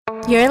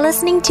You're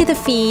listening to The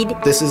Feed.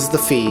 This is The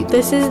Feed.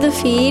 This is The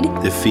Feed.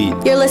 The Feed.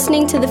 You're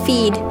listening to The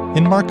Feed.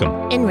 In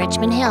Markham. In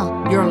Richmond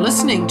Hill. You're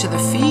listening to The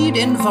Feed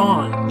in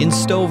Vaughan. In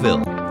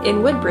Stouffville.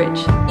 In Woodbridge.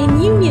 In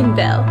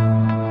Unionville.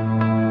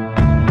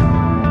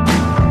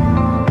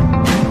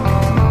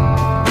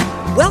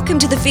 Welcome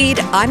to The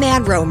Feed. I'm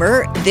Ann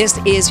Rohmer. This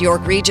is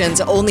York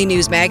Region's only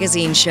news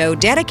magazine show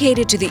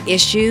dedicated to the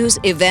issues,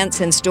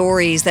 events, and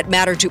stories that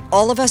matter to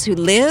all of us who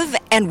live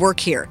and work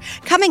here.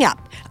 Coming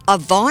up, a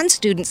Vaughan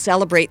student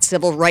celebrates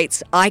civil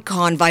rights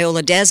icon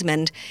Viola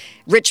Desmond,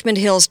 Richmond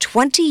Hill's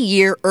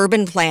 20-year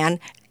urban plan,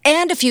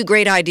 and a few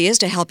great ideas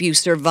to help you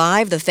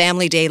survive the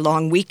Family Day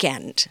long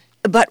weekend.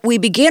 But we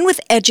begin with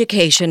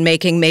education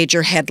making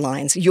major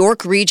headlines.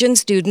 York Region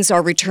students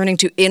are returning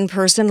to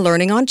in-person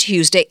learning on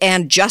Tuesday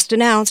and just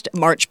announced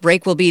March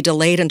break will be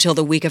delayed until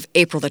the week of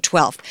April the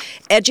 12th.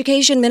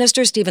 Education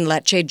Minister Stephen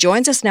Lecce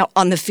joins us now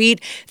on The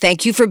Feed.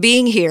 Thank you for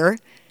being here.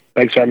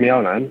 Thanks for having me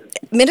on, Anne.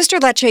 Minister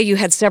Lecce, you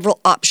had several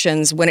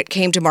options when it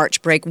came to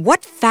March break.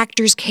 What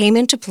factors came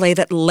into play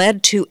that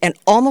led to an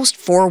almost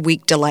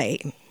 4-week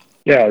delay?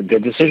 Yeah, the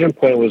decision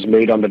point was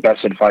made on the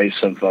best advice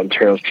of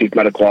Ontario's Chief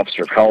Medical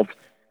Officer of Health,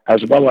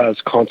 as well as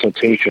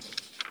consultation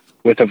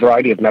with a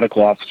variety of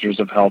medical officers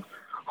of health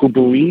who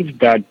believe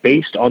that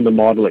based on the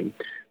modeling,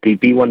 the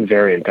B1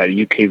 variant, that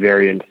UK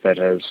variant that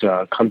has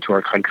come to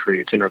our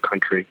country, it's in our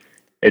country,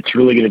 it's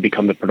really going to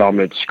become the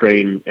predominant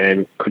strain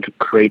and could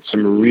create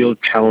some real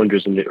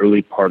challenges in the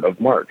early part of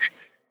March.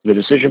 The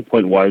decision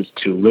point was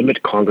to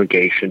limit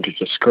congregation, to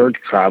discourage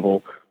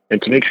travel,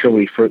 and to make sure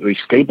we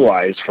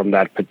stabilize from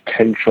that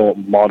potential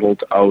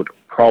modeled out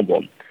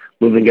problem.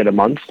 Moving it a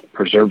month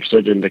preserves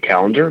it in the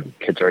calendar.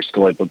 Kids are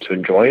still able to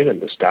enjoy it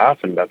and the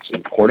staff, and that's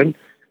important.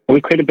 But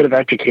we create a bit of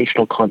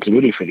educational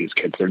continuity for these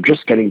kids. They're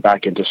just getting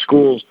back into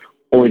schools,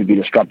 only to be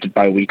disrupted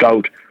by a week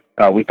out.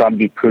 We thought it'd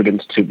be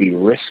prudent to be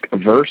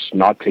risk-averse,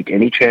 not take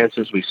any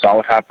chances. We saw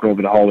what happened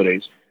over the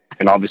holidays.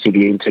 And obviously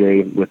the aim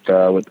today with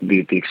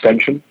the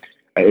extension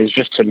is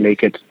just to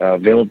make it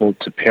available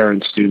to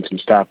parents, students,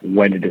 and staff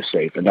when it is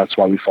safe. And that's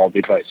why we followed the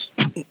advice.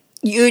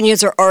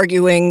 Unions are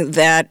arguing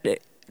that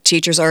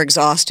teachers are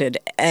exhausted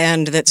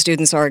and that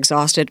students are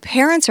exhausted.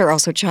 Parents are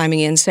also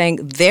chiming in saying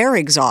they're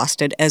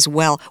exhausted as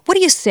well. What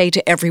do you say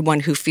to everyone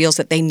who feels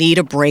that they need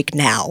a break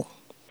now?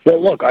 Well,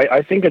 look,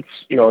 I think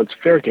it's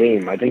fair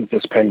game. I think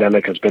this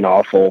pandemic has been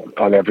awful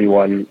on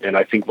everyone, and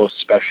I think most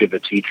especially the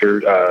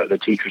teachers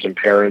and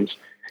parents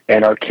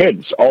and our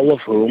kids, all of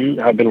whom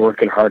have been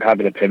working hard,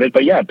 having to pivot.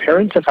 But yeah,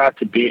 parents have had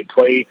to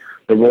play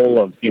the role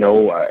of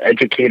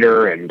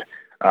educator and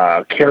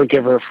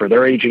caregiver for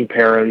their aging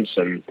parents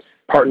and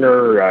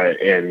partner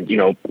and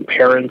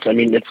parents. I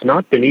mean, it's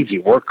not been easy.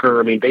 Worker,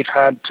 I mean, they've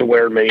had to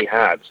wear many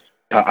hats.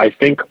 I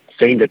think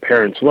saying to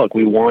parents, look,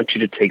 we want you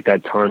to take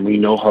that time. We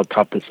know how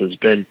tough this has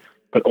been,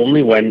 but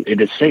only when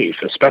it is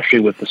safe, especially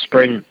with the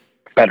spring,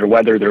 better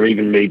weather, there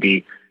even may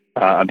be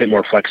a bit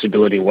more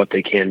flexibility in what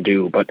they can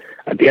do. But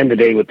at the end of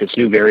the day, with this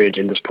new variant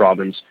in this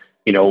province,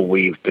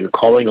 we've been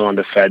calling on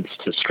the feds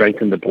to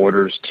strengthen the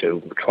borders,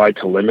 to try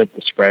to limit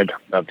the spread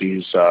of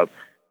these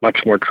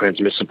much more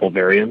transmissible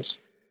variants.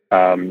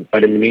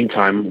 But in the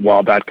meantime,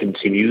 while that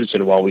continues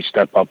and while we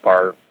step up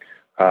our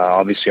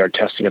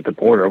testing at the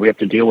border, we have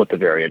to deal with the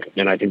variant.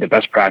 And I think the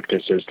best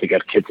practice is to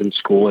get kids in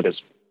school.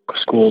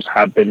 Schools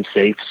have been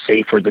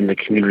safer than the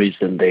communities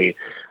than they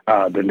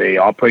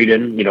operate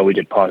in. We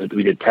did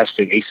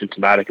testing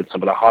asymptomatic in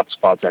some of the hot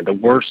spots and the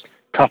worst,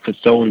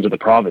 toughest zones of the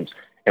province.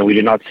 And we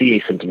did not see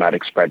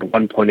asymptomatic spread.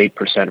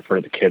 1.8%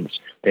 for the kids,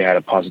 they had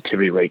a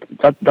positivity rate.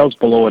 That was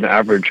below an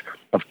average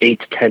of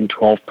 8, 10,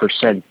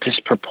 12%,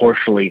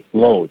 disproportionately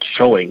low,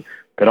 showing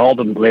that all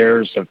the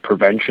layers of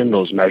prevention,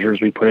 those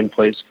measures we put in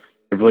place,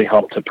 have really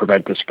helped to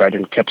prevent the spread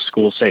and kept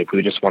schools safe.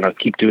 We just want to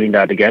keep doing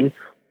that again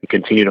and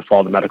continue to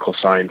follow the medical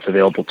science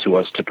available to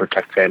us to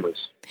protect families.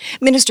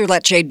 Minister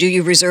Lecce, do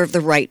you reserve the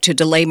right to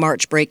delay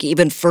March break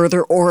even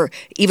further or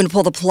even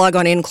pull the plug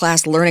on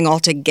in-class learning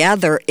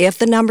altogether if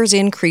the numbers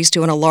increase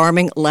to an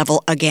alarming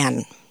level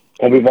again?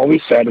 Well, we've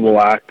always said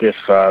we'll act if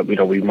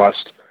we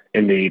must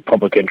in the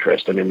public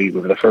interest. I mean, we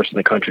were the first in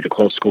the country to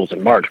close schools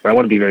in March, but I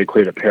want to be very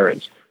clear to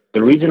parents.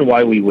 The reason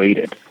why we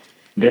waited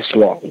this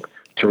long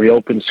to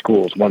reopen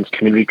schools once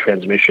community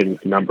transmission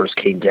numbers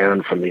came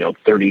down from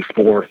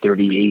 34,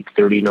 38,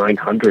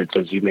 3900s,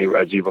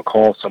 as you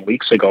recall some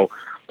weeks ago,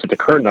 to the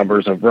current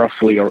numbers of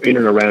roughly or in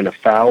and around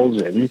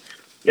 1,000,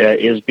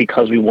 is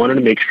because we wanted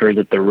to make sure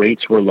that the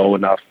rates were low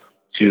enough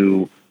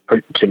to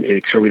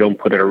make sure we don't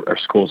put our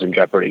schools in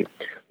jeopardy.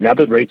 Now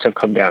that rates have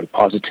come down,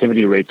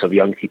 positivity rates of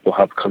young people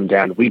have come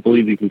down, we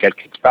believe we can get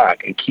kids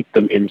back and keep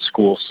them in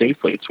school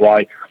safely. It's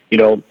why,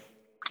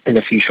 in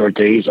a few short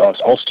days,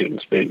 all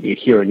students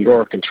here in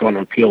York and Toronto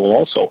and Peel will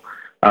also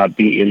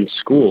be in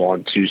school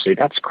on Tuesday.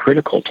 That's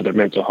critical to their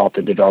mental health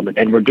and development.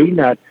 And we're doing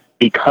that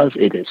because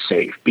it is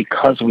safe,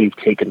 because we've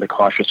taken the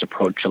cautious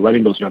approach to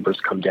letting those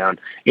numbers come down,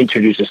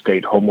 introduce a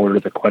stay-at-home order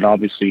that quite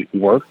obviously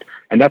worked.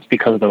 And that's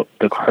because of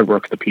the hard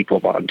work of the people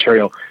of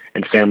Ontario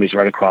and families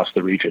right across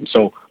the region.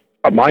 So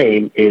my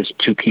aim is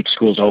to keep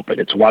schools open.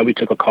 It's why we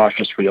took a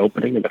cautious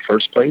reopening in the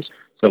first place,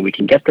 so we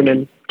can get them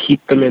in,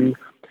 keep them in,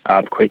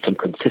 create some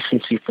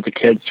consistency for the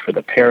kids, for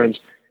the parents,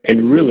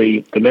 and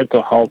really the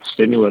mental health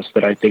stimulus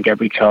that I think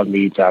every child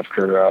needs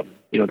after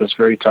this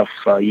very tough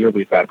year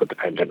we've had with the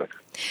pandemic.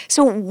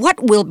 So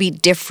what will be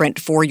different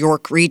for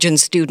York Region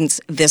students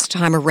this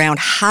time around?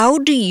 How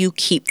do you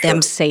keep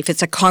them safe?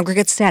 It's a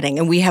congregate setting,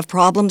 and we have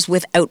problems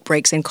with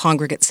outbreaks in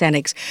congregate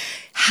settings.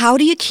 How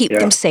do you keep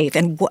them safe?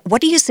 And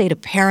what do you say to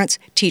parents,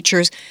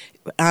 teachers,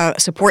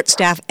 support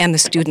staff, and the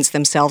students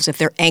themselves if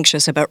they're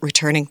anxious about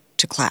returning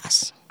to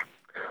class?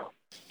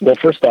 Well,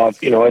 first off,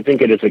 I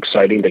think it is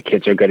exciting that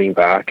kids are getting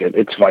back.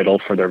 It's vital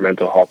for their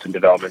mental health and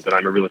development, and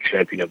I'm a real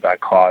champion of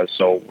that cause.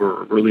 So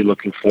we're really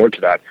looking forward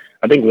to that.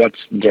 I think what's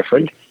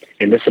different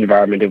in this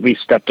environment, if we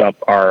stepped up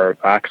our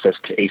access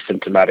to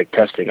asymptomatic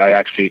testing, I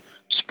actually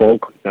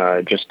spoke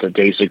just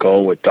days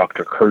ago with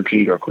Dr.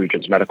 Kurji, York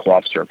Region's Medical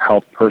Officer of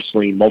Health,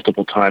 personally,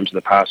 multiple times in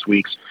the past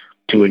weeks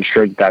to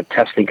ensure that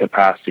testing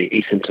capacity,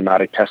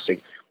 asymptomatic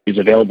testing, is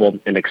available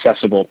and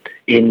accessible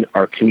in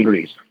our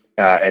communities.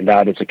 And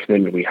that is a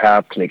commitment we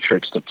have to make sure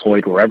it's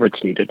deployed wherever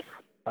it's needed,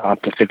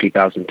 up to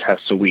 50,000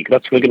 tests a week.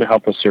 That's really going to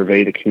help us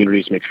survey the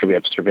communities, make sure we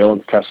have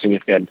surveillance testing.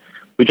 Again,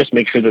 we just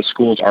make sure the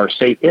schools are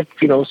safe. If,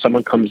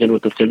 someone comes in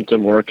with a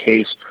symptom or a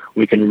case,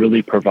 we can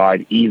really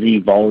provide easy,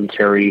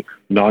 voluntary,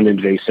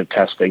 non-invasive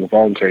testing,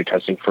 voluntary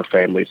testing for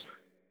families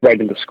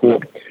right in the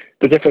school.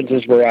 The difference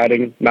is we're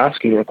adding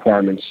masking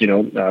requirements,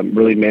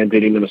 really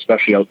mandating them,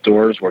 especially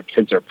outdoors where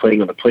kids are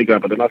playing on the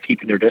playground, but they're not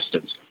keeping their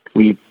distance.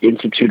 We've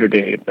instituted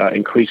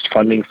increased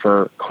funding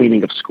for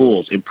cleaning of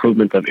schools,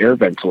 improvement of air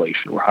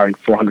ventilation. We're hiring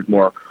 400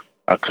 more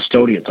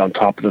custodians on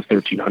top of the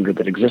 1,300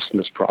 that exist in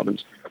this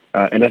province.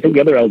 And I think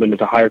the other element is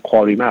a higher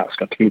quality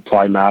mask, a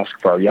 3-ply mask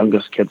for our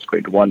youngest kids,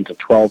 grade 1 to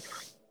 12,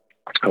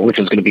 which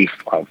is going to be,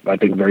 I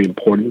think, very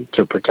important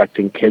to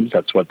protecting kids.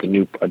 That's what the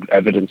new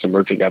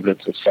emerging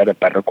evidence has said. A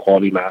better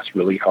quality mask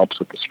really helps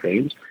with the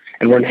strains.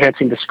 And we're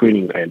enhancing the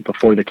screening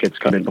before the kids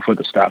come in, before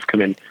the staff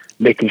come in,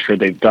 making sure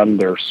they've done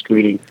their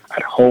screening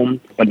at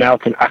home. But now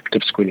it's an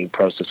active screening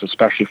process,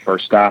 especially for our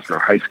staff and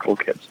our high school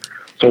kids.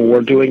 So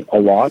we're doing a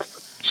lot.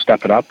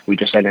 Step it up. We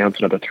just announced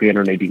another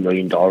 $380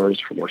 million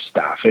for more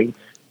staffing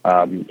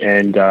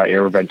and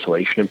air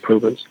ventilation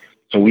improvements.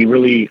 So we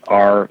really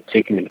are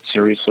taking it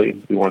seriously.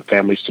 We want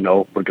families to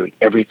know we're doing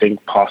everything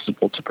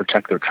possible to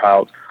protect their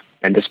child.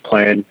 And this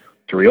plan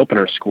to reopen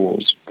our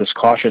schools, this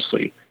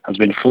cautiously, has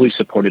been fully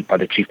supported by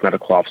the Chief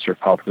Medical Officer of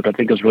Health, which I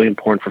think is really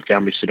important for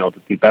families to know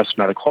that the best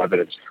medical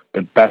evidence,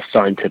 the best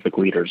scientific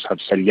leaders have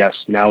said,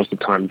 yes, now is the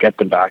time, get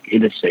them back,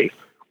 it is safe,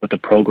 with a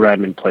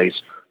program in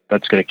place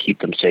that's going to keep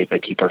them safe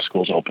and keep our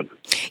schools open.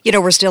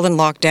 We're still in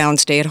lockdown,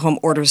 stay-at-home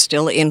orders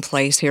still in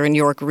place here in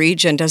York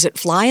Region. Does it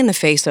fly in the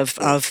face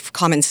of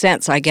common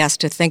sense, I guess,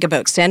 to think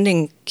about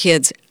sending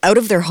kids out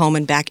of their home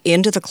and back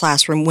into the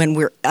classroom when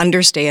we're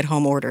under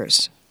stay-at-home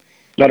orders?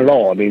 Not at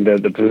all. I mean,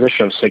 the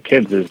position of sick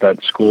kids is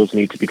that schools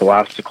need to be the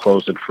last to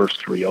close and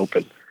first to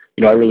reopen.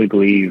 I really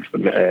believe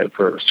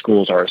for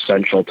schools are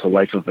essential to the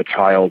life of a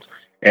child,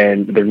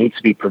 and there needs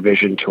to be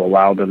provision to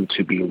allow them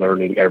to be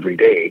learning every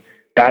day.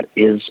 That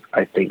is,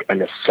 I think,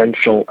 an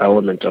essential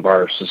element of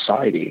our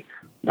society,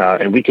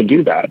 and we can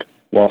do that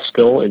while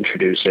still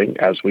introducing,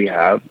 as we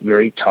have,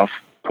 very tough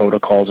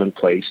protocols in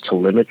place to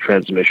limit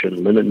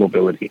transmission, limit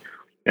mobility,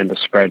 and the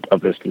spread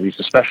of this disease,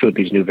 especially with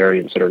these new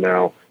variants that are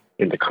now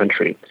in the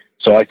country.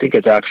 So I think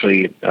it's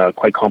actually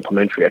quite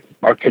complementary.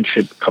 Our kids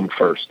should come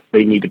first.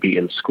 They need to be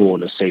in school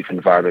in a safe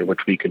environment,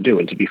 which we can do.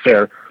 And to be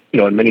fair,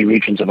 in many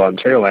regions of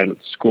Ontario land,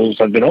 schools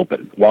have been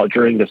open. While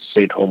during the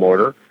stay-at-home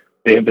order,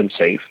 they have been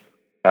safe.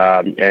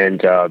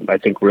 And I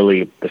think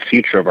really the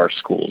future of our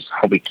schools,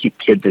 how we keep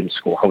kids in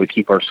school, how we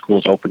keep our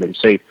schools open and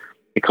safe,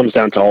 it comes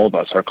down to all of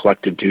us, our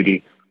collective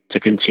duty to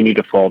continue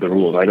to follow the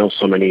rules. I know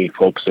so many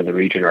folks in the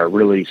region are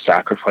really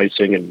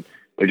sacrificing and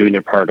they're doing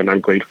their part, and I'm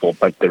grateful.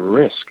 But the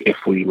risk, if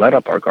we let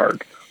up our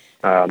guard,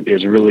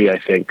 is really, I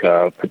think,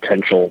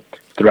 potential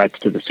threats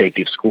to the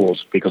safety of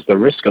schools, because the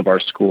risk of our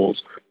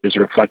schools is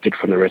reflected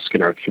from the risk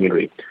in our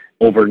community.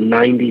 Over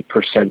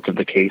 90% of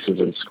the cases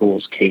in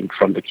schools came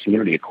from the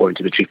community, according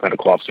to the Chief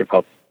Medical Officer of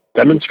Health,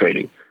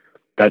 demonstrating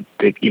that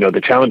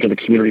the challenge of the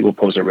community will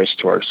pose a risk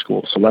to our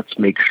schools. So let's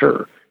make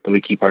sure that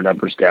we keep our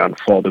numbers down,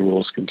 follow the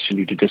rules,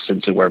 continue to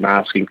distance and wear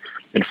masking,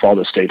 and follow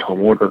the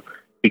stay-at-home order,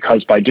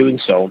 because by doing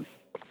so,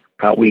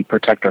 we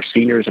protect our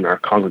seniors in our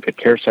congregate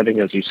care setting,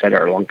 as you said,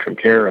 our long-term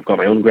care. I've got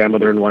my own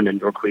grandmother in one in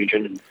York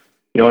Region, and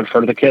in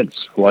front of the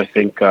kids, who I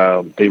think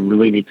they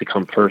really need to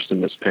come first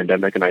in this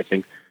pandemic. And I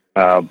think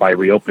by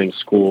reopening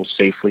schools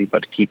safely,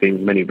 but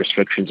keeping many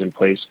restrictions in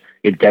place,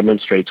 it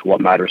demonstrates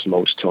what matters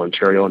most to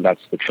Ontario, and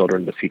that's the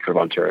children, the future of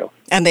Ontario.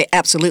 And they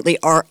absolutely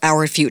are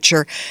our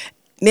future.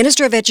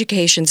 Minister of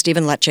Education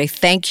Stephen Lecce,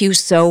 thank you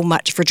so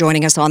much for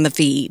joining us on The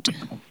Feed.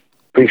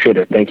 Appreciate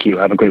it. Thank you.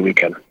 Have a great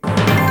weekend.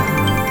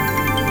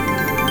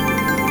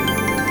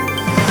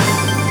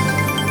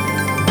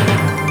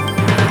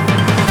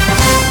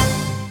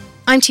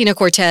 I'm Tina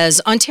Cortese.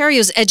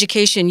 Ontario's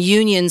education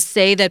unions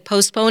say that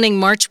postponing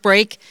March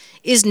break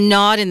is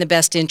not in the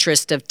best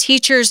interest of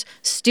teachers,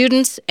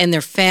 students, and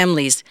their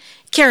families.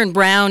 Karen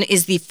Brown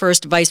is the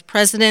first vice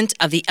president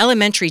of the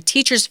Elementary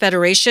Teachers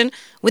Federation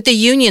with the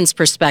union's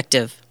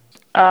perspective.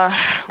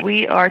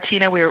 We are,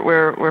 Tina.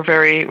 We're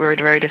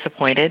very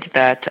disappointed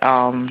that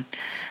the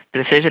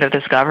decision of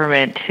this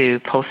government to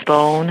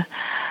postpone.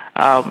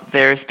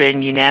 There's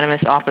been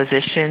unanimous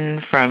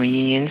opposition from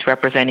unions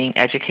representing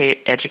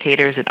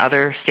educators and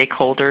other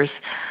stakeholders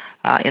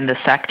in the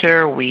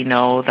sector. We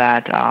know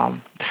that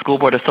the School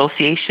Board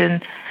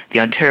Association,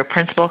 the Ontario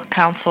Principal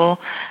Council,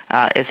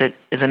 is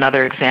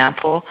another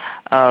example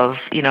of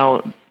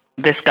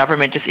this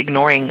government just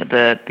ignoring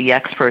the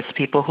experts,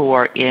 people who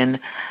are in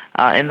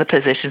the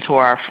positions who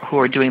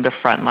are doing the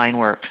frontline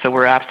work. So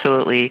we're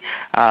absolutely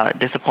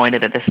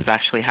disappointed that this is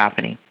actually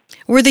happening.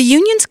 Were the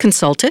unions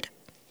consulted?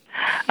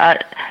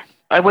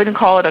 I wouldn't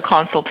call it a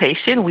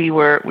consultation. We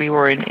were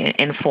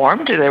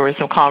informed. There were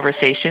some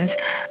conversations,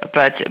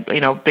 but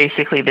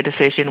basically the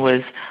decision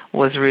was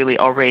really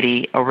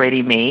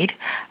already made.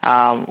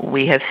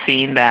 We have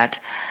seen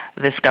that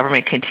this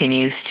government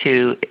continues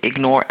to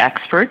ignore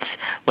experts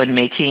when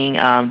making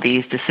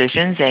these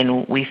decisions,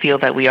 and we feel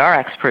that we are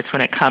experts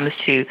when it comes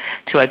to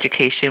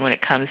education, when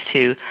it comes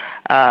to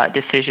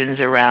decisions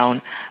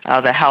around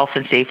the health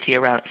and safety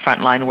around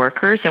frontline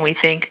workers, and we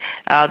think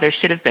there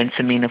should have been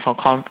some meaningful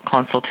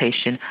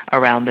consultation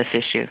around this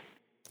issue.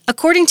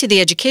 According to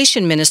the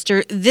Education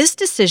Minister, this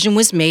decision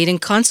was made in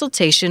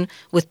consultation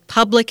with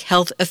public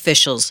health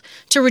officials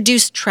to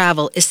reduce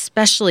travel,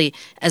 especially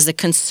as the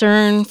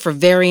concern for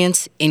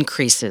variants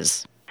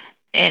increases.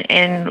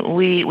 And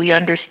we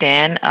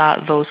understand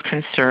those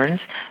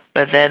concerns,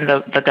 but then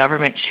the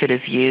government should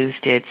have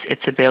used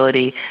its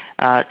ability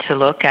to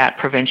look at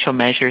provincial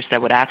measures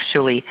that would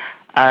actually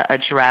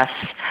address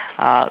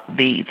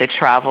the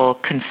travel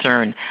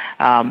concern.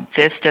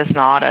 This does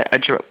not,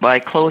 by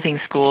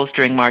closing schools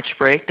during March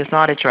break, does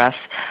not address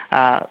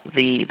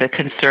the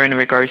concern in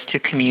regards to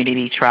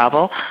community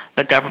travel.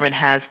 The government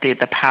has the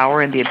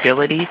power and the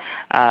ability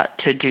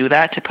to do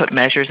that, to put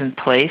measures in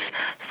place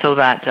so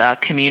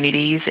that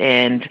communities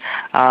and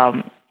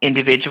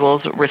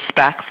individuals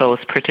respect those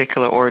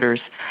particular orders.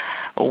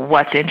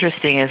 What's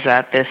interesting is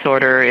that this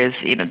order is,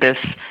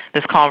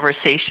 this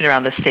conversation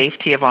around the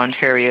safety of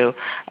Ontario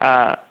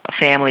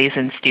families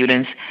and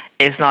students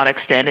is not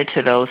extended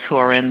to those who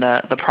are in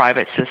the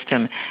private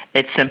system.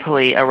 It's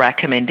simply a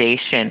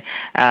recommendation.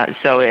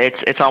 So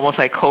it's almost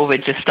like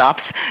COVID just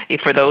stops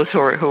for those who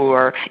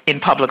are in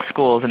public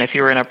schools. And if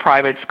you're in a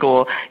private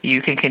school,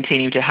 you can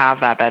continue to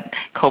have that. But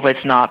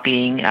COVID's not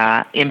being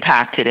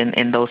impacted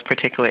in those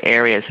particular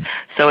areas.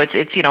 So it's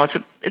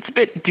a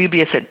bit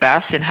dubious at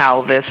best in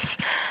how this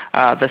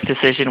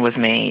decision was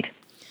made.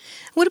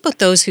 What about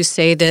those who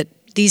say that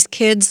these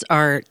kids,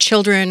 our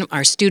children,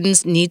 our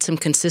students need some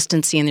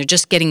consistency and they're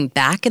just getting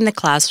back in the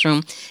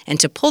classroom,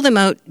 and to pull them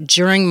out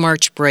during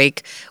March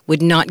break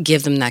would not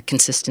give them that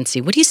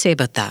consistency? What do you say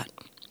about that?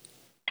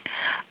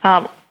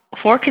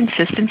 For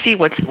consistency,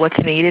 what's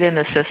needed in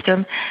the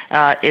system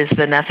is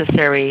the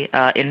necessary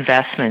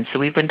investment. So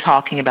we've been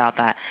talking about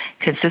that.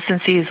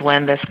 Consistency is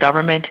when this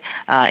government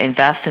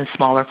invests in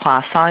smaller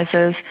class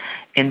sizes,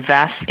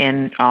 invests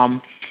in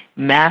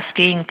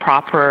masking,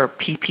 proper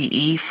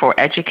PPE for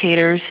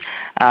educators,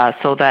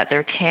 so that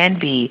there can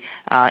be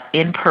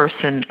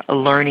in-person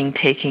learning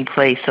taking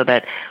place, so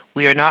that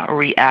we are not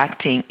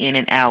reacting in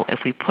and out.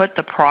 If we put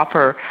the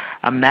proper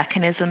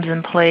mechanisms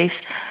in place,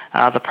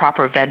 the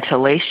proper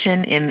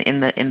ventilation in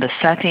the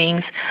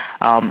settings,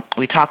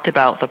 we talked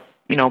about the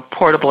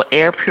portable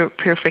air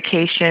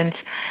purifications.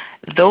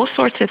 Those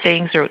sorts of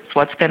things are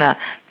what's going to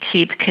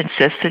keep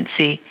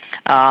consistency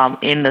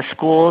in the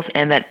schools,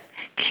 and that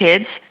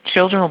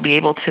children will be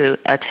able to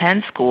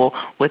attend school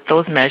with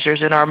those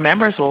measures, and our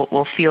members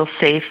will feel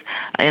safe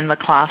in the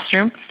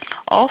classroom.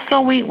 Also,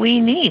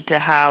 we need to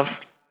have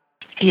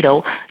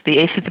the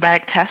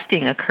asymptomatic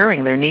testing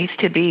occurring. There needs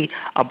to be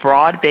a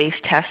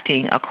broad-based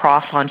testing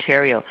across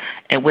Ontario.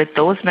 And with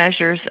those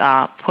measures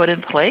put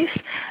in place,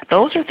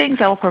 those are things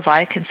that will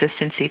provide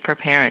consistency for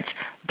parents.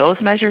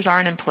 Those measures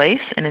aren't in place,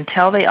 and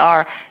until they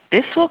are,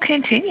 this will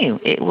continue.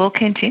 It will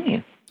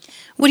continue.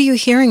 What are you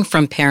hearing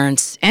from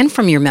parents and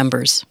from your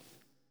members?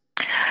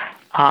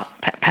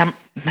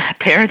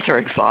 Parents are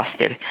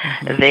exhausted.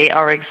 Mm-hmm. They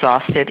are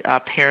exhausted.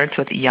 Parents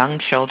with young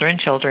children,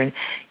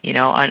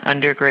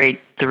 under grade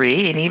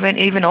 3 and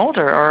even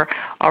older,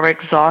 are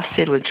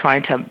exhausted with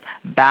trying to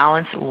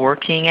balance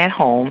working at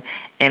home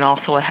and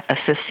also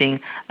assisting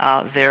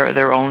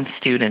their own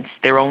students,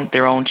 their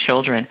own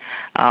children.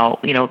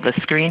 The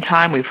screen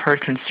time. We've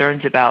heard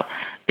concerns about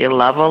the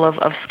level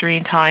of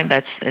screen time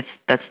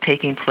that's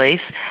taking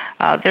place.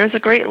 There's a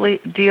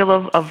great deal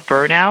of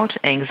burnout,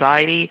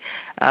 anxiety,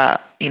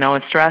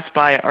 and stress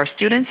by our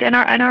students and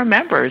our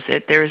members.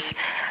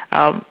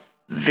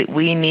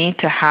 We need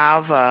to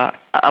have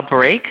a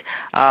break.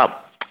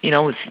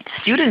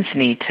 Students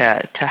need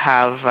to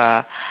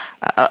have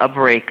a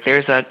break.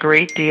 There's a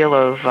great deal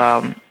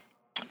of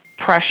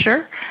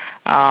pressure,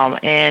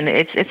 and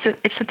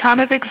it's a time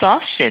of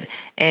exhaustion,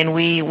 and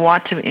we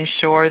want to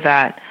ensure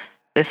that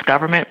this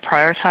government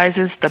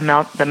prioritizes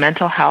the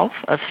mental health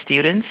of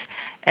students,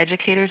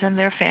 educators, and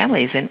their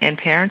families. And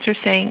parents are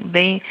saying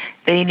they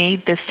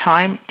need this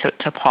time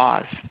to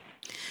pause.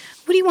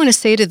 What do you want to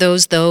say to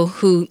those, though,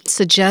 who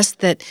suggest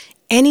that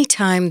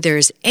anytime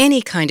there's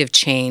any kind of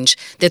change,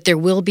 that there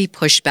will be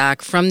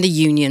pushback from the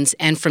unions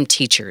and from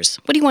teachers?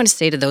 What do you want to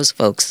say to those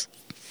folks?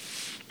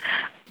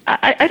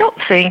 I don't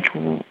think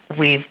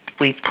we've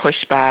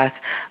pushed back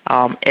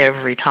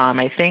every time.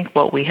 I think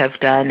what we have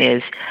done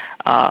is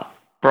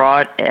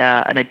brought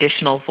an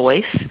additional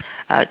voice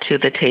to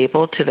the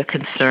table, to the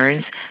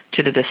concerns,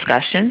 to the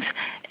discussions,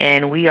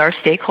 and we are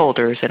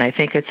stakeholders. And I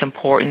think it's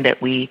important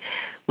that we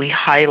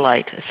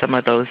highlight some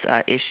of those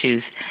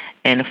issues.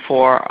 And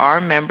for our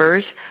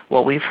members,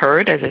 what we've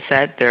heard, as I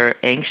said, they're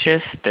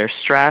anxious, they're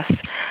stressed,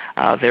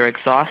 they're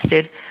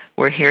exhausted.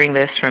 We're hearing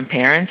this from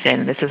parents,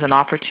 and this is an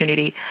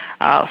opportunity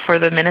for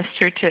the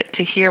minister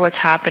to hear what's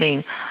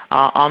happening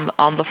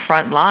on the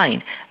front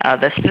line.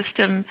 The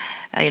system,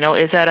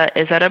 is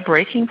at a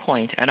breaking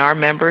point, and our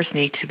members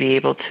need to be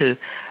able to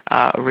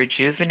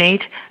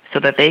rejuvenate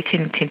so that they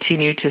can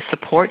continue to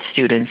support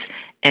students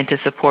and to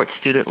support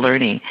student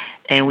learning.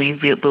 And we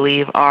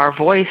believe our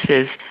voice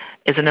is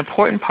an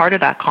important part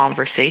of that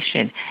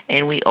conversation,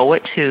 and we owe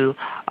it to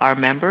our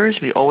members,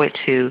 we owe it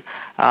to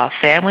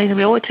families, and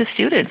we owe it to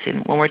students.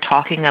 And when we're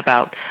talking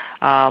about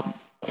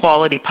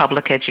quality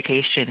public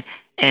education,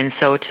 and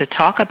so to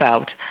talk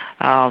about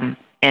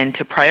and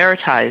to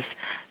prioritize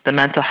the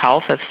mental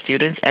health of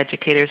students,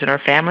 educators, and our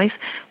families,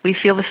 we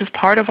feel this is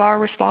part of our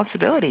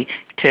responsibility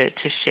to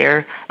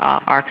share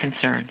our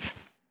concerns.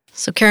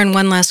 So, Karen,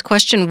 one last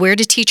question. Where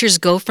do teachers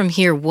go from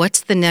here?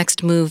 What's the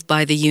next move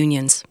by the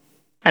unions?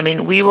 I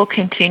mean, we will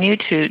continue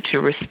to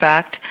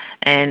respect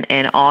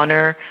and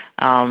honor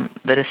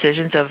the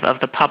decisions of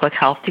the Public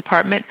Health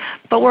Department,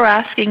 but we're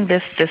asking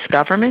this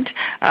government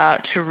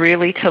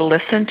to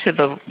listen to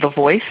the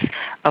voice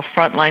of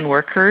frontline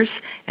workers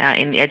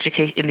in the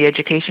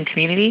education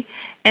community,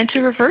 and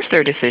to reverse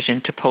their decision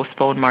to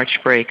postpone March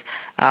break.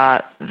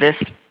 This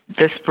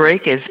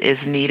break is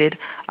needed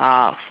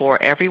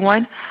for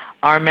everyone.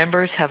 Our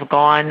members have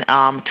gone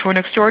to an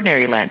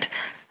extraordinary length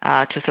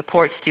to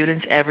support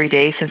students every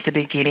day since the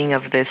beginning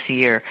of this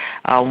year,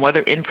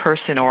 whether in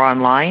person or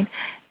online.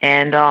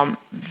 And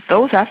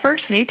those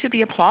efforts need to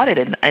be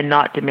applauded and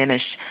not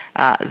diminished.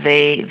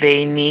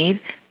 They need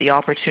the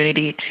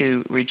opportunity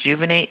to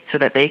rejuvenate so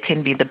that they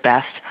can be the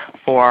best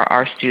for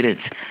our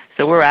students.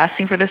 So we're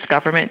asking for this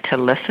government to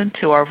listen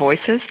to our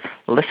voices,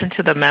 listen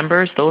to the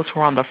members, those who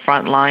are on the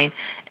front line,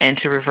 and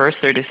to reverse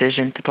their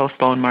decision to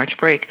postpone March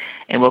break.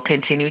 And we'll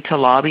continue to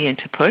lobby and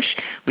to push.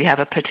 We have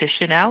a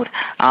petition out,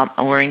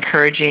 and we're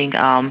encouraging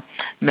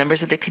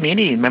members of the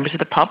community, members of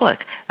the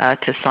public,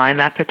 to sign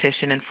that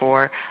petition, and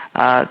for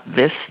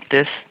this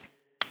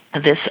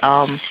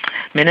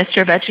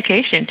Minister of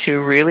Education to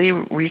really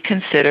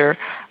reconsider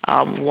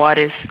what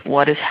is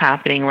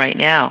happening right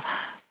now.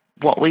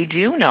 What we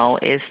do know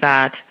is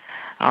that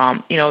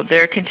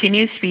there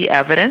continues to be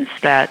evidence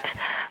that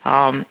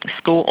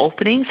school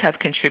openings have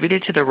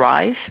contributed to the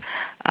rise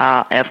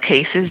of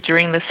cases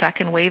during the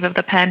second wave of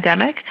the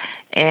pandemic,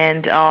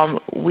 and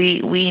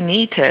we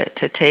need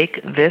to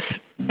take this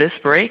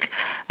break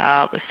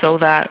so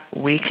that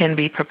we can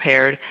be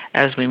prepared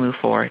as we move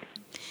forward.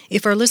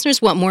 If our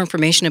listeners want more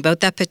information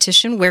about that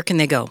petition, where can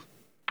they go?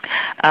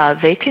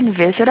 They can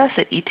visit us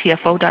at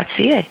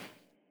etfo.ca.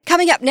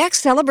 Coming up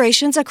next,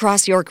 celebrations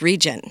across York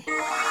Region.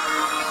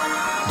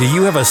 Do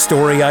you have a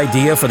story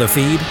idea for the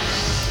feed?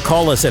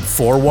 Call us at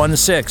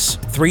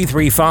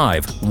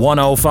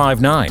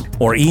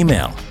 416-335-1059 or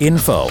email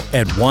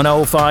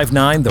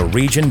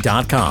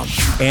info@1059theregion.com.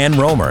 Ann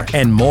Rohmer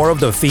and more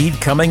of the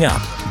feed coming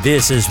up.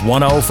 This is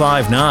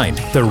 1059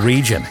 The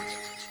Region.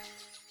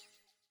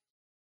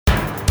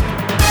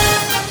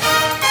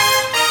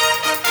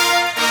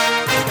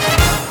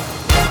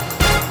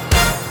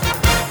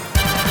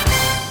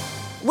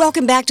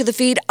 Welcome back to the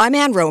feed. I'm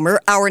Ann Rohmer.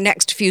 Our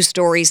next few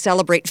stories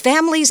celebrate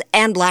families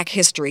and Black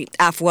history.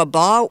 Afua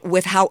Baah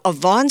with how a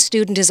Vaughan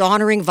student is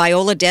honoring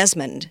Viola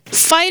Desmond.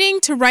 Fighting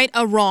to right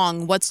a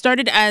wrong. What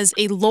started as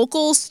a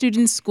local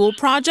student school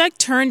project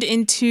turned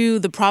into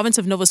the province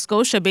of Nova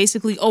Scotia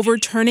basically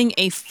overturning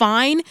a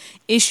fine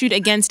issued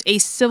against a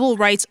civil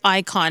rights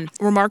icon.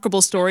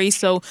 Remarkable story.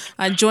 So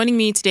joining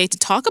me today to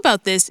talk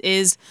about this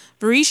is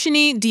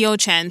Varishini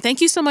Diochan.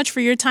 Thank you so much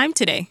for your time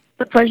today.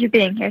 It's a pleasure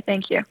being here.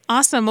 Thank you.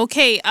 Awesome.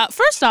 Okay.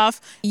 First off,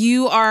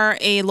 you are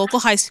a local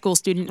high school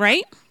student,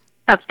 right?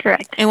 That's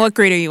correct. And what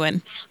grade are you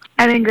in?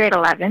 I'm in grade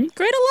 11.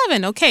 Grade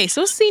 11. Okay.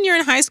 So senior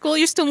in high school.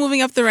 You're still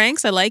moving up the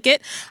ranks. I like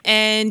it.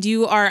 And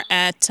you are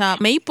at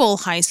Maple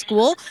High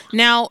School.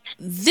 Now,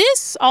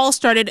 this all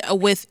started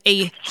with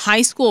a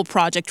high school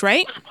project,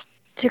 right?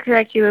 To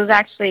correct you, it was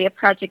actually a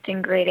project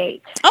in grade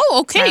 8. Oh,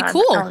 okay.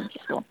 Cool.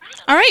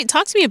 All right.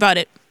 Talk to me about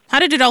it. How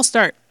did it all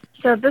start?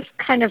 So this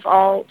kind of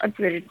all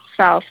rooted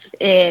itself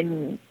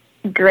in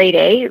grade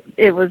 8.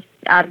 It was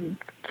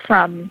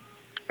from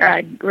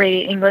a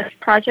grade 8 English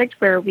project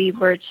where we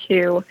were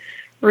to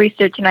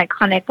research an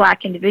iconic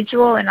Black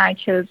individual, and I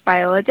chose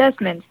Viola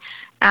Desmond.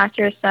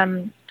 After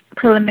some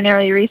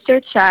preliminary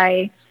research,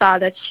 I saw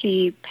that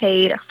she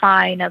paid a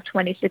fine of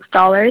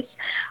 $26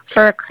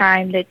 for a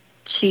crime that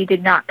she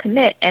did not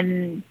commit,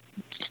 and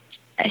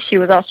she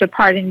was also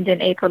pardoned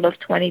in April of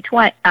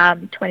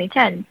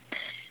 2010.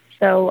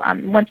 So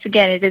once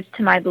again, it is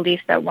to my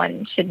belief that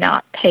one should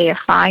not pay a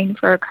fine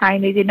for a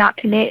crime they did not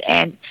commit,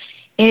 and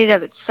in and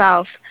of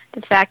itself,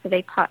 the fact that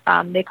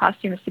they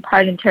posthumously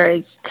pardoned her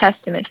is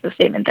testament to the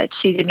statement that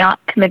she did not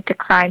commit the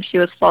crime she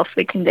was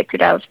falsely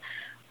convicted of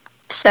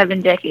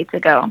 7 decades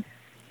ago.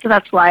 So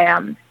that's why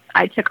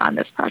I took on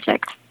this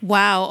project.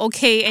 Wow.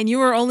 Okay. And you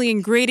were only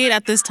in grade 8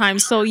 at this time.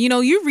 So,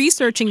 you're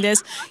researching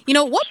this.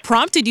 What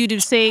prompted you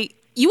to say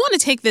you want to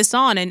take this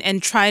on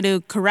and try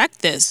to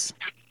correct this?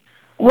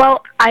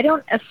 Well, I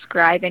don't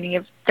ascribe any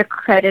of the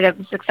credit of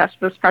the success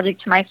of this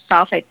project to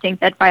myself. I think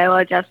that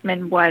Viola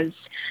Desmond was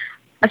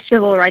a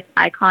civil rights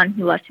icon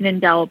who left an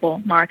indelible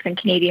mark on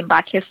Canadian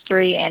Black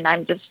history, and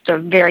I'm just a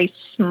very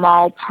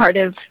small part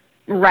of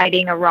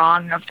righting a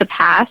wrong of the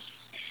past.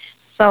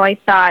 So I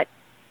thought,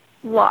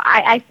 well,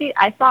 I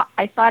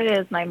thought it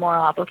as my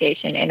moral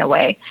obligation in a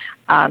way,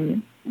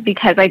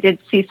 because I did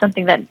see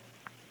something that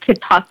could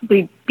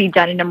possibly be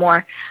done in a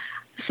more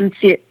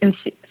sincere,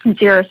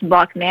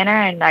 symbolic manner,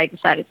 and I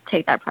decided to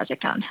take that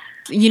project on.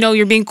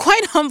 You're being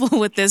quite humble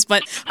with this,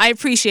 but I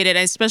appreciate it.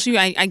 Especially,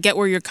 I get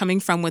where you're coming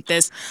from with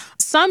this.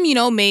 Some,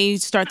 may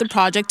start the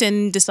project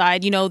and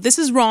decide, this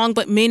is wrong,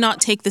 but may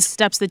not take the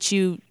steps that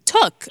you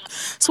took.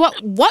 So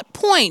at what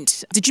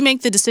point did you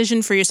make the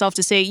decision for yourself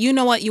to say, you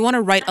know what, you want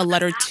to write a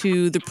letter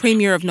to the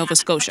Premier of Nova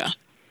Scotia?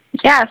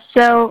 Yeah,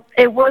 so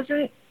it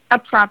wasn't a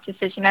prompt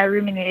decision. I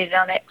ruminated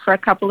on it for a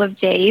couple of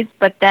days,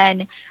 but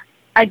then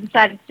I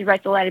decided to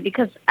write the letter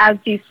because, as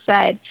you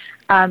said,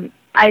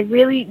 I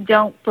really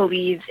don't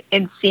believe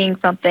in seeing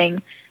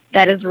something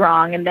that is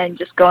wrong and then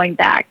just going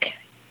back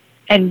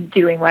and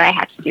doing what I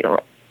had to do,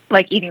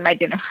 like eating my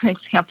dinner, for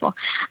example.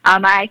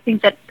 I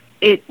think that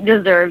it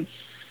deserves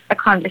a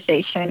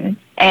conversation,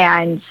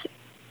 and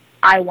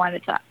I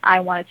wanted to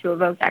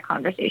evoke that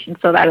conversation.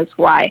 So that is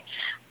why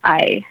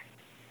I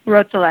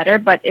wrote the letter,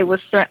 but it was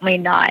certainly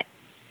not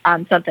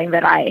something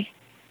that I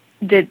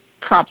did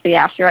promptly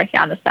after I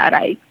found this out.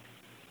 I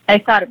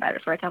thought about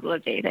it for a couple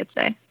of days, I'd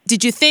say.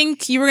 Did you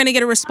think you were going to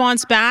get a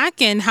response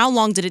back, and how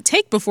long did it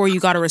take before you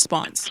got a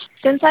response?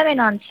 Since I'm in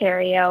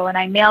Ontario and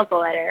I mailed the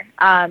letter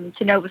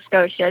to Nova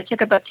Scotia, it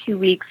took about 2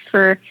 weeks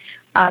for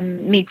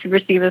me to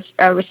receive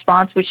a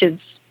response, which is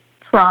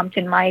prompt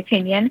in my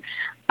opinion.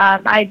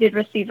 I did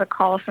receive a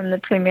call from the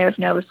Premier of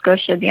Nova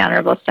Scotia, the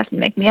Honourable Stephen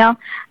Lecce,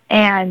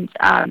 and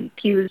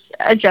he was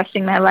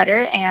addressing my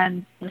letter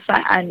and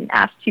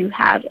asked to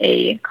have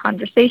a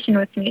conversation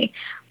with me,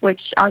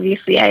 which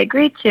obviously I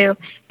agreed to.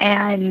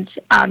 And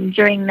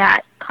during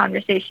that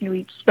conversation,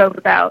 we spoke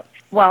about,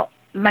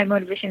 my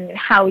motivation and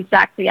how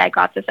exactly I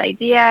got this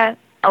idea,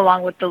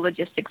 along with the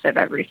logistics of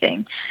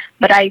everything.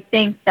 But I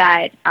think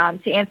that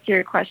to answer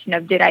your question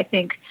of did I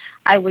think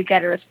I would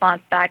get a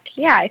response back,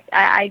 yeah,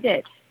 I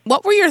did.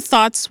 What were your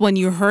thoughts when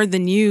you heard the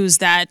news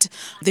that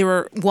they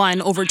were,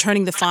 1,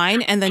 overturning the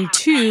fine, and then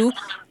 2,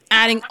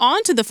 adding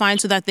on to the fine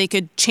so that they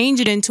could change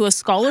it into a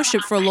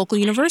scholarship for a local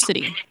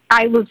university?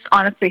 I was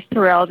honestly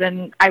thrilled,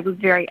 and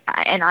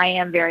I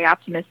am very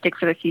optimistic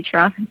for the future,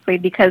 honestly,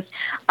 because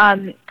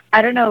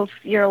I don't know if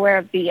you're aware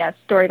of the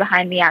story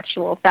behind the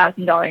actual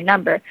 $1,000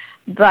 number,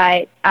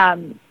 but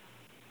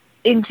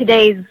in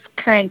today's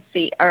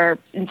currency, or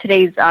in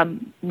today's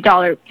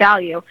dollar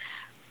value,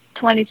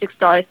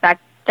 $26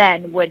 back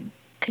then would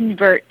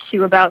convert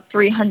to about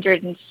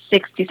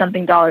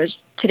 $360-something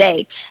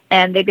today,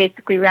 and they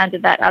basically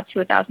rounded that up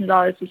to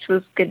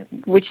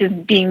 $1,000, which is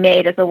being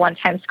made as a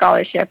one-time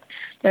scholarship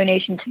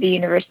donation to the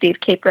University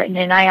of Cape Breton,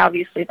 and I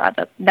obviously thought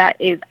that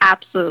is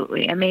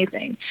absolutely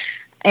amazing.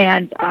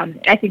 And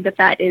I think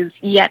that is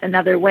yet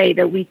another way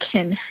that we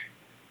can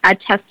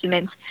add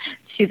testament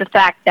to the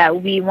fact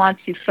that we want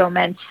to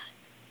foment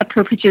a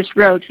propitious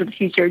road for the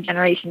future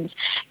generations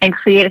and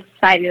create a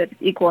society that is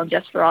equal and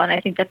just for all. And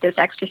I think that this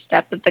extra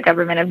step that the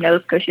government of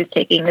Nova Scotia is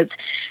taking is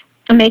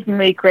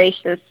amazingly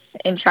gracious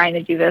in trying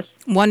to do this.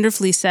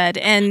 Wonderfully said.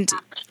 And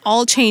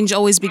all change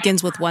always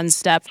begins with one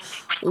step.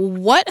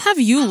 What have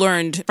you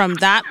learned from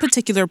that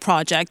particular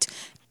project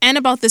and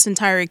about this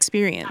entire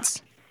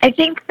experience? I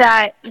think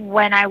that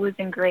when I was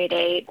in grade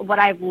 8, what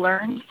I've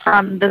learned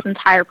from this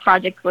entire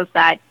project was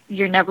that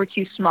you're never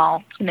too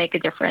small to make a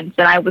difference.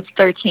 And I was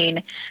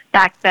 13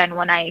 back then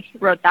when I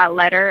wrote that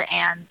letter,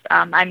 and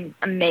I'm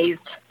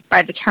amazed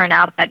by the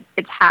turnout that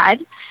it's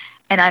had.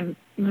 And I'm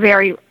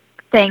very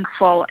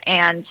thankful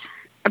and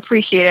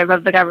appreciative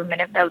of the government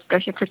of Nova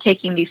Scotia for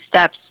taking these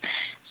steps.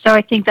 So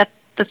I think that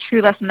the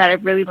true lesson that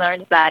I've really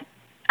learned is that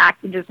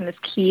activism is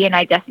key, and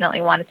I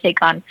definitely want to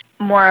take on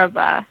more of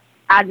a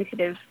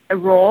advocative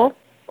role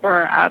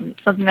or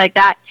something like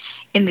that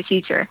in the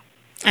future.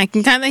 I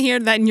can kind of hear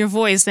that in your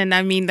voice. And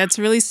I mean, that's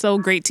really so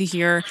great to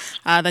hear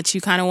that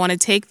you kind of want to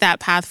take that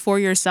path for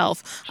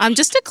yourself.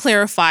 Just to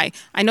clarify,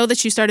 I know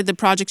that you started the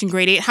project in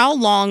grade 8. How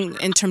long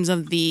in terms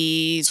of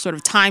the sort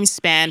of time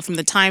span from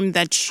the time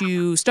that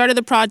you started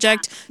the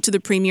project to the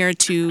premier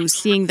to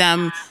seeing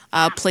them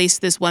place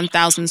this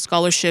 1,000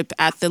 scholarship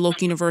at the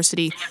local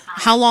university?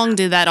 How long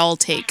did that all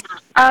take?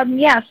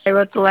 Yes, I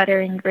wrote the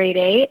letter in grade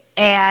 8,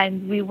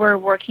 and we were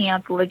working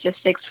out the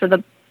logistics for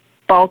the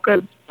bulk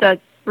of the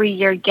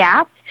 3-year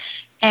gap,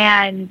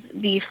 and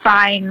the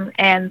fine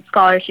and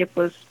scholarship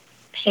was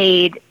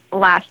paid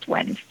last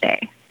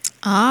Wednesday.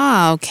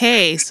 Ah,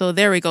 okay. So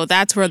there we go.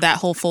 That's where that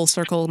whole full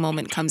circle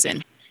moment comes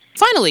in.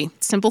 Finally,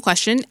 simple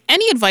question.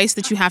 Any advice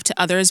that you have to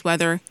others,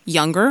 whether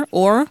younger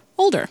or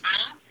older?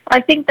 I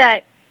think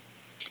that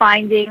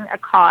finding a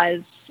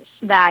cause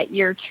that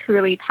you're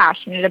truly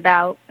passionate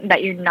about,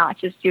 that you're not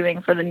just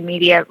doing for the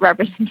media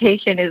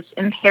representation, is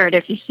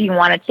imperative if you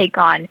want to take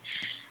on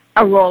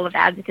a role of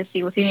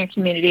advocacy within your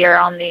community or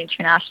on the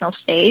international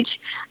stage.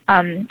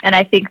 And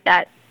I think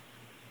that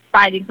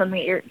finding something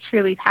that you're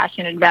truly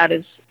passionate about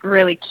is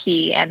really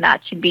key, and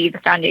that should be the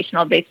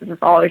foundational basis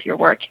of all of your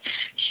work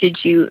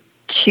should you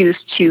choose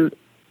to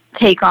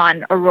take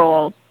on a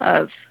role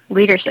of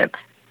leadership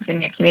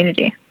within your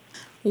community.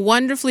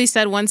 Wonderfully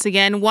said once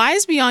again.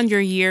 Wise beyond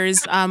your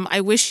years. I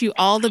wish you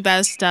all the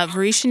best.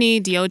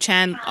 Varishini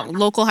Diochan,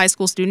 local high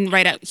school student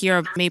right out here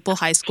at Maple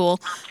High School.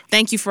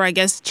 Thank you for, I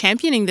guess,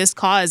 championing this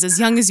cause as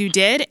young as you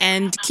did,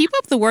 and keep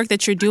up the work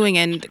that you're doing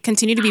and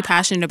continue to be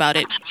passionate about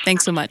it.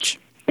 Thanks so much.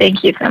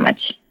 Thank you so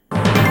much.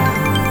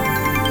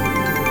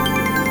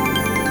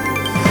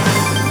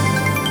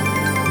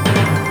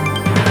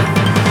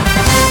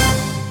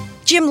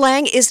 Jim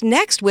Lange is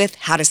next with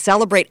how to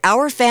celebrate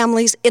our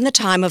families in the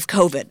time of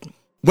COVID.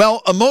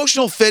 Well,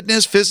 emotional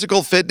fitness,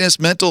 physical fitness,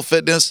 mental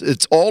fitness,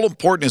 it's all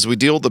important as we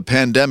deal with the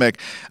pandemic.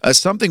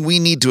 Something we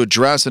need to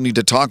address and need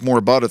to talk more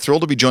about.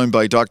 Thrilled to be joined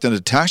by Dr.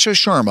 Natasha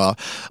Sharma,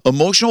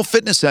 emotional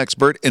fitness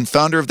expert and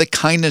founder of the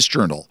Kindness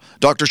Journal.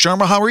 Dr.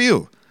 Sharma, how are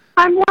you?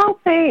 I'm well,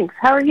 thanks.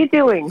 How are you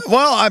doing?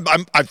 Well,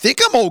 I think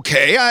I'm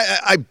okay.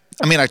 I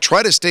mean, I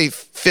try to stay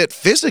fit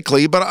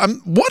physically, but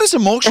what is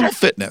emotional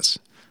fitness?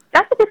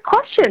 That's a good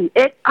question.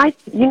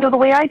 The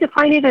way I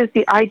define it is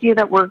the idea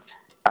that we're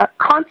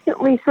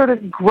constantly sort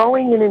of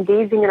growing and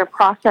engaging in a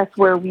process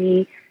where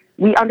we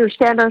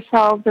understand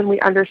ourselves and we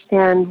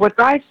understand what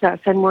drives us,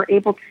 and we're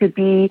able to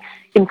be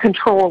in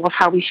control of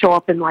how we show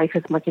up in life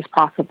as much as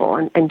possible,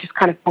 and just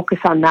kind of focus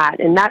on that.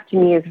 And that, to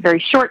me, is a very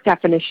short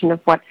definition of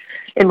what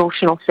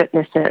emotional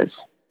fitness is.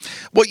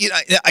 Well,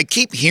 I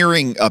keep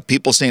hearing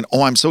people saying,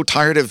 "Oh, I'm so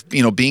tired of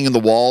being in the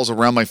walls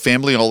around my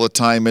family all the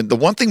time." And the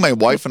one thing my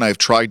wife and I have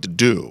tried to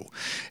do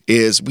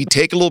is we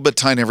take a little bit of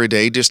time every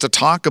day just to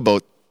talk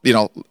about,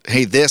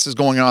 hey, this is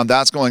going on,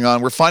 that's going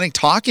on. We're finding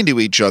talking to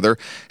each other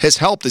has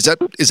helped. Is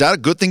that a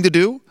good thing to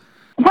do?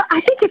 Well,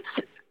 I think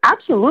it's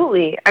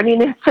absolutely. I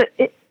mean,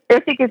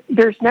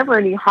 there's never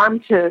any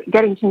harm to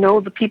getting to know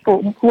the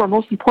people who are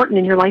most important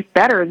in your life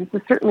better. This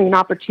is certainly an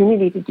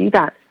opportunity to do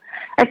that.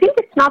 I think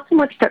it's not so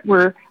much that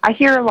I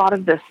hear a lot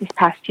of this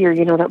past year,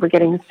 that we're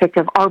getting sick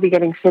of, are we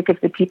getting sick of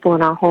the people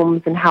in our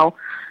homes and how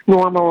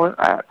normal,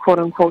 quote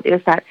unquote,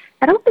 is that?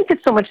 I don't think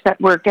it's so much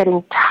that we're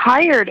getting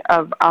tired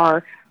of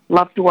our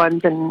loved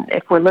ones, and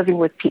if we're living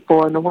with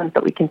people and the ones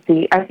that we can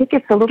see. I think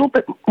it's a little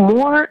bit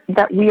more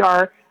that we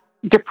are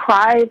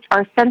deprived,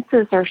 our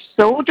senses are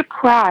so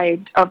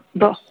deprived of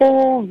the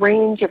whole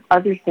range of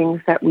other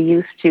things that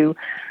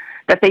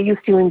they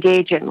used to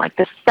engage in, like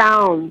the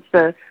sounds,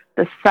 the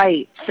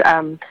sights,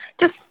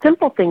 just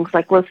simple things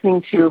like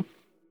listening to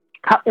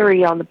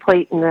cutlery on the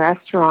plate in the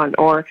restaurant,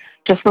 or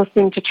just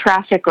listening to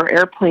traffic or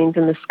airplanes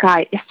in the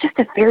sky. It's just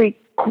a very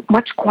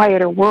much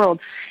quieter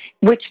world,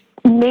 which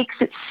makes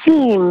it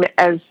seem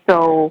as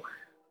though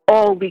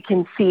all we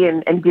can see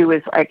and do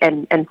is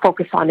and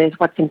focus on is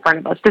what's in front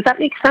of us. Does that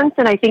make sense?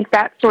 And I think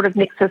that sort of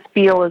makes us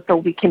feel as though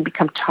we can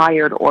become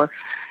tired or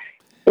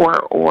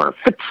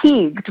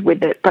fatigued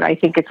with it, but I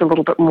think it's a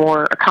little bit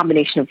more a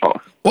combination of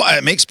both. Well,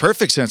 it makes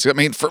perfect sense. I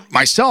mean, for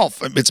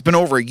myself, it's been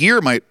over a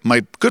year. My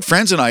good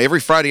friends and I, every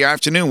Friday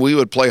afternoon, we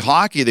would play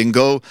hockey, then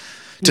go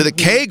to the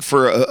keg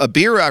for a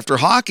beer after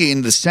hockey,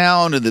 and the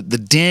sound and the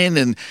din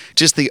and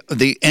just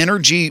the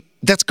energy,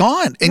 that's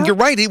gone. And you're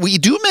right, we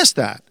do miss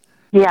that.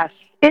 Yes.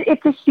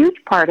 It's a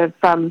huge part of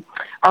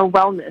our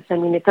wellness. I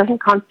mean, it doesn't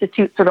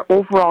constitute sort of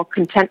overall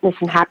contentness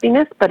and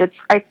happiness, but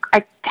I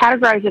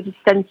categorize it as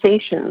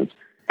sensations.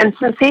 And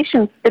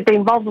sensations, they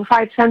involve the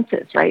 5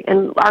 senses, right?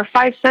 And our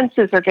 5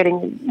 senses are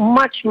getting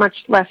much,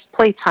 much less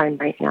playtime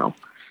right now.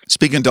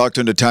 Speaking to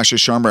Dr. Natasha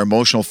Sharma,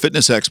 emotional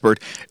fitness expert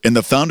and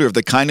the founder of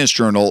the Kindness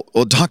Journal.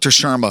 Well, Dr.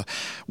 Sharma,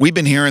 we've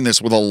been hearing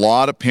this with a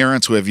lot of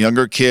parents who have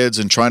younger kids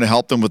and trying to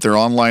help them with their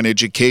online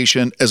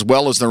education as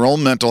well as their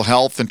own mental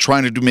health and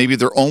trying to do maybe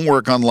their own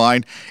work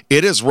online.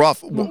 It is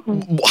rough.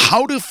 Mm-hmm.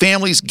 How do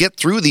families get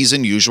through these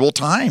unusual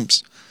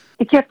times?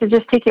 think you have to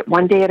just take it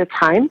one day at a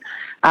time.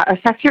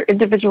 Assess your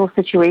individual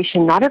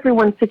situation. Not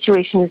everyone's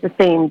situation is the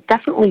same.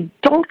 Definitely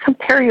don't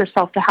compare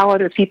yourself to how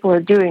other people are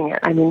doing it.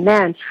 I mean,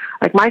 man,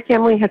 like my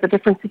family has a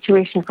different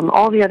situation from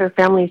all the other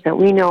families that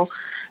we know.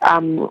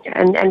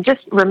 And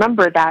just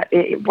remember that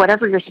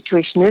whatever your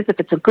situation is, if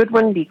it's a good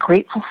one, be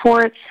grateful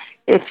for it.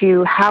 If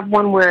you have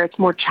one where it's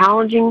more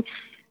challenging,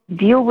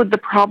 deal with the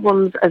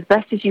problems as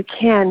best as you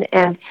can.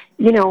 And,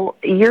 you know,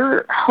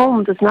 your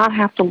home does not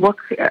have to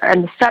look,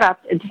 and the setup,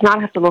 it does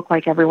not have to look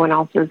like everyone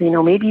else's. You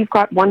know, maybe you've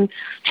got one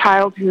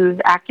child who's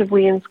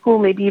actively in school.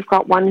 Maybe you've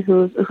got one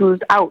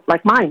who's out,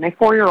 like mine. My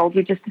 4-year-old,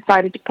 we just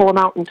decided to pull them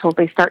out until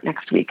they start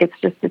next week. It's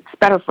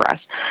better for us.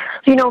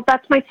 So, you know,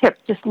 that's my tip.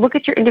 Just look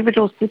at your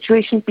individual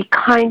situation, be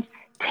kind,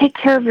 take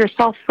care of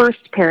yourself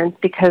first, parents,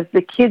 because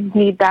the kids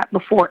need that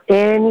before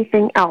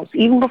anything else,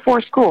 even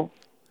before school.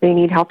 They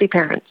need healthy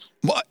parents.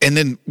 Well, and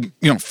then,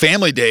 you know,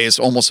 Family Day is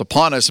almost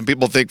upon us, and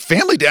people think,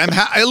 Family Day?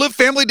 I live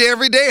Family Day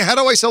every day. How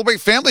do I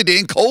celebrate Family Day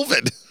in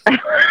COVID?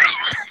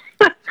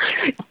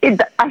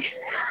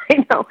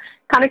 I know.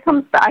 Kind of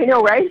comes back. I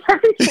know, right?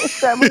 Every day is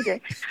Family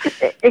Day.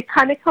 It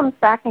kind of comes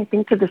back, I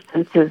think, to the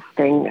census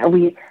thing.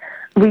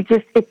 We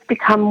just, it's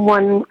become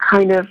one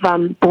kind of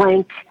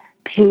blank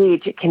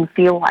page, it can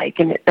feel like.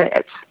 And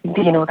it's,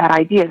 you know, that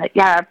idea that,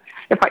 yeah,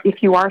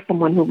 if you are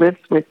someone who lives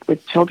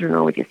with children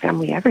or with your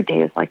family, every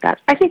day is like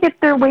that. I think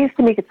there are ways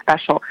to make it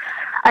special.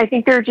 I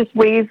think there are just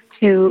ways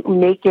to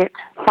make it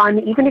fun,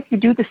 even if you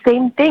do the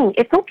same thing.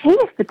 It's okay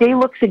if the day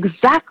looks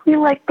exactly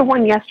like the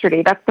one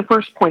yesterday. That's the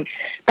first point.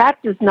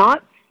 That does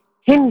not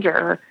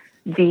hinder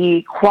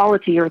the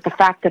quality or the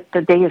fact that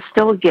the day is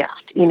still a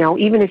gift. You know,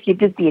 even if you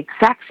did the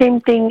exact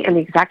same thing and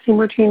the exact same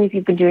routine as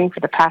you've been doing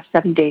for the past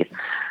 7 days.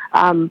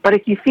 But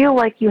if you feel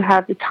like you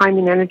have the time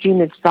and energy and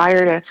the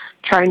desire to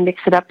try and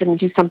mix it up and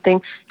do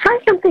something, try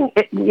something,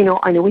 you know,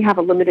 I know we have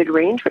a limited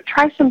range, but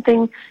try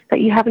something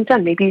that you haven't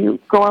done. Maybe you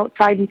go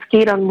outside and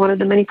skate on one of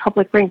the many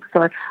public rinks.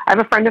 Or I have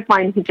a friend of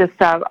mine who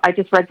I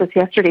just read this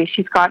yesterday.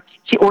 She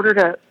ordered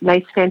a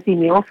nice fancy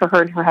meal for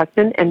her and her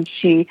husband, and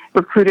they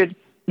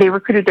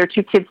recruited their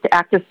 2 kids to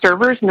act as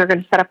servers, and they're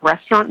going to set up a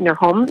restaurant in their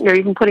home. They're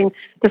even putting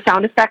the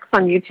sound effects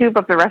on YouTube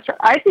of the restaurant.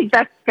 I think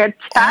that's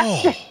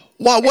fantastic. Oh.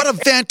 Wow, what a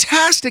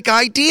fantastic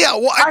idea.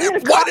 Why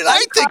did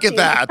I think of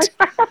that?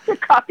 I have to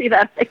copy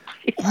that.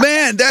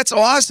 Man, that's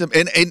awesome.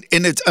 And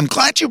I'm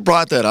glad you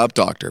brought that up,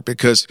 Doctor,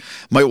 because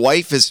my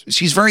wife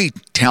she's very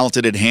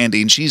talented and handy,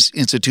 and she's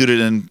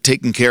instituted and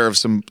taken care of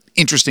some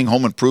interesting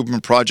home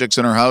improvement projects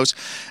in her house.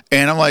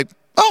 And I'm like,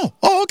 oh,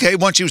 okay.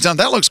 Once she was done,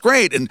 that looks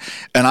great. And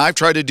I've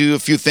tried to do a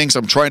few things.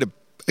 I'm trying to,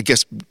 I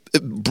guess,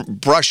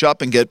 brush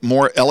up and get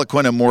more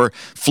eloquent and more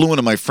fluent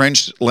in my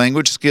French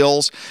language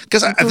skills,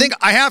 because I think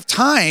I have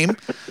time.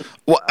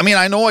 Well, I mean,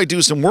 I know I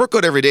do some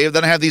workout every day, but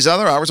then I have these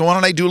other hours. Why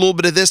don't I do a little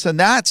bit of this and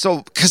that?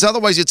 So, because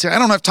otherwise you'd say, I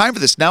don't have time for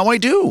this. Now I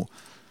do.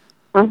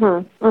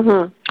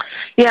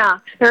 Yeah,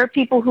 there are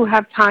people who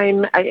have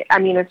time. I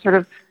mean, it's sort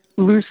of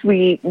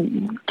loosely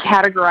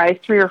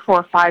categorized 3 or 4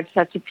 or 5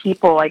 sets of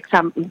people, like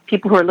some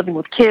people who are living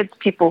with kids,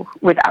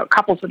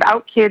 couples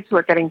without kids who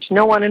are getting to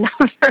know one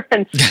another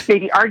and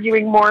maybe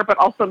arguing more, but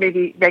also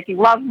maybe making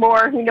love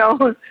more, who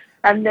knows.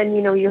 And then,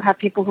 you know, you have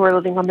people who are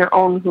living on their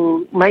own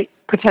who might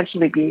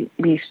potentially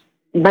be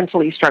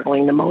mentally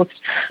struggling the most.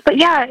 But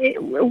yeah,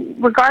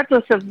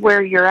 regardless of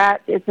where you're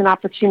at, it's an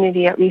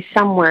opportunity at least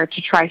somewhere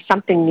to try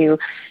something new.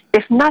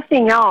 If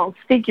nothing else,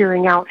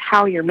 figuring out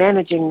how you're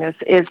managing this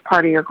is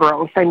part of your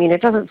growth. I mean,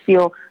 it doesn't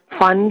feel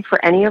fun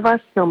for any of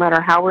us, no matter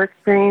how we're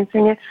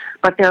experiencing it,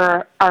 but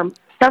there are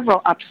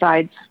several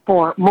upsides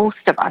for most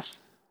of us.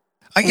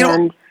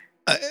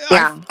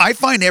 I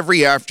find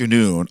every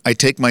afternoon I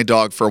take my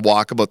dog for a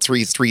walk about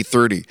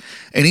 3:30,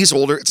 and he's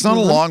older. It's not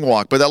a long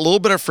walk, but that little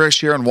bit of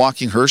fresh air and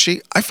walking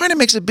Hershey, I find it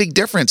makes a big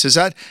difference. Is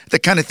that the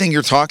kind of thing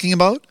you're talking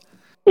about?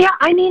 Yeah,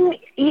 I mean,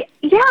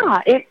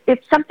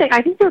 it's something.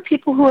 I think there are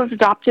people who have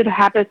adopted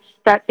habits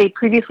that they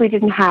previously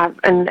didn't have,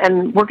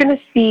 and we're going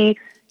to see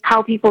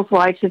how people's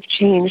lives have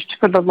changed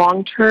for the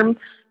long term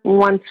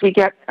once we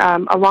get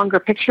a longer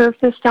picture of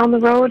this down the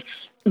road.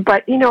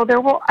 But, you know,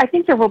 I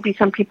think there will be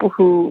some people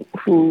who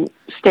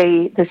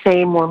stay the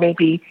same or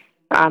maybe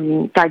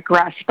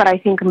digress. But I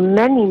think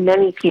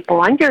many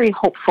people, I'm very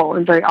hopeful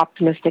and very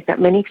optimistic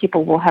that many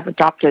people will have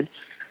adopted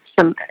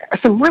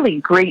some really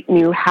great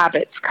new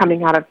habits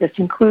coming out of this,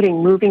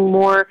 including moving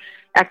more,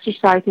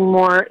 exercising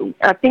more,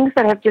 things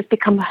that have just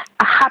become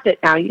a habit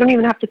now. You don't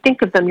even have to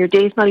think of them. Your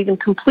day's not even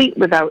complete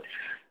without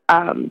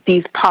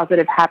these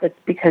positive habits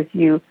because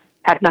you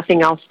had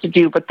nothing else to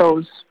do but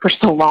those for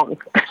so long.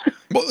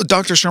 Well,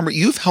 Dr. Sharma,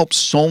 you've helped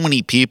so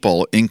many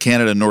people in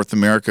Canada and North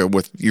America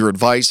with your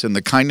advice and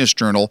the Kindness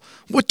Journal.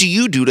 What do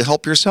you do to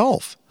help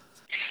yourself?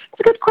 It's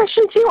a good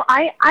question, too.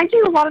 I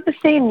do a lot of the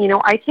same. You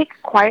know, I take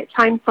quiet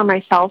time for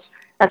myself.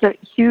 That's a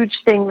huge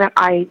thing that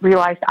I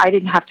realized I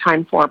didn't have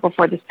time for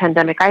before this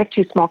pandemic. I have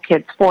 2 small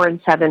kids, 4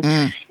 and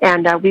 7,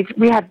 and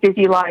we had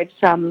busy lives,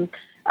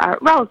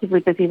 relatively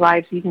busy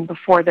lives even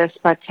before this,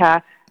 but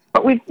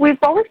But we've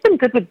always been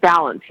good with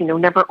balance,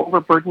 never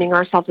overburdening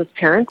ourselves as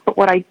parents. But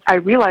what I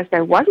realized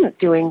I wasn't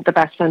doing the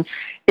best on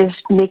is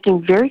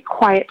making very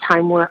quiet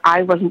time where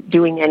I wasn't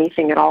doing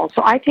anything at all.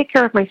 So I take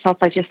care of myself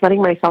by just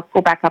letting myself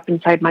go back up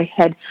inside my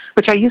head,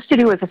 which I used to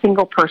do as a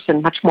single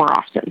person much more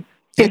often.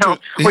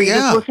 Where you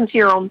just listen to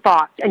your own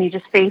thoughts and you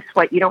just face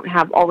what you don't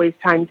have always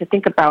time to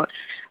think about.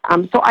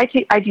 So I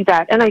do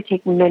that, and I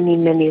take many,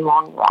 many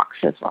long walks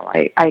as well.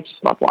 I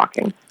just love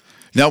walking.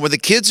 Now, when the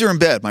kids are in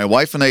bed, my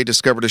wife and I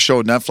discovered a show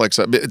on Netflix.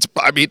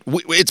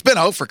 It's been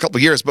out for a couple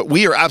of years, but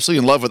we are absolutely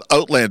in love with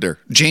Outlander.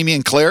 Jamie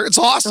and Claire, it's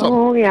awesome.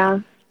 Oh, yeah.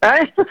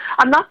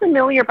 I'm not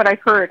familiar, but I've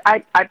heard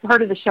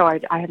of the show.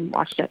 I haven't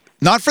watched it.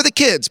 Not for the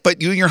kids,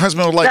 but you and your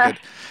husband would like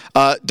it.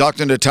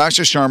 Dr.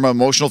 Natasha Sharma,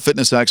 emotional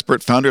fitness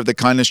expert, founder of the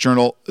Kindness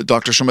Journal.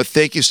 Dr. Sharma,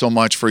 thank you so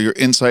much for your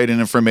insight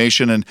and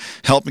information and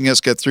helping us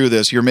get through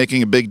this. You're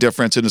making a big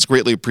difference, and it's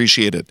greatly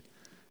appreciated.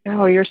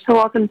 Oh, you're so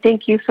welcome.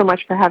 Thank you so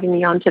much for having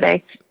me on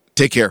today.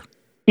 Take care.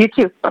 You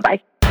too.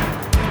 Bye-bye.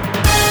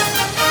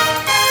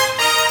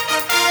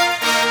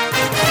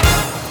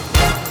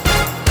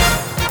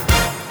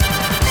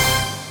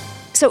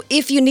 So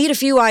if you need a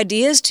few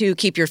ideas to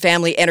keep your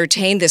family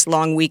entertained this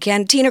long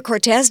weekend, Tina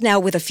Cortese now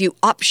with a few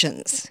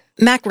options.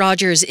 Mac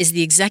Rogers is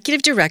the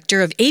Executive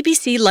Director of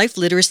ABC Life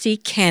Literacy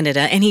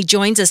Canada, and he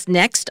joins us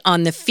next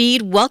on The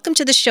Feed. Welcome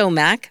to the show,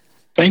 Mac.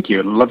 Thank you.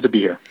 I'd love to be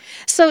here.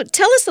 So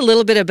tell us a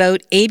little bit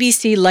about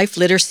ABC Life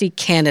Literacy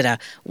Canada.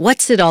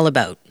 What's it all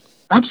about?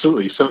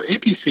 Absolutely. So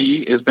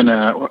ABC has been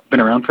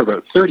around for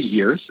about 30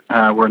 years.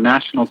 We're a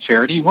national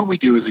charity. What we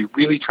do is we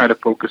really try to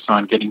focus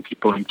on getting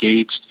people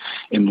engaged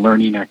in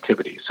learning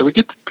activities. So we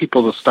get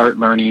people to start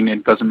learning,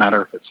 and it doesn't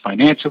matter if it's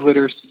financial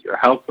literacy or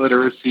health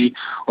literacy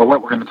or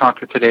what we're going to talk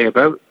to today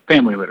about,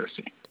 family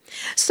literacy.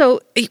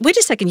 So wait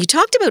a second. You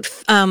talked about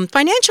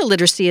financial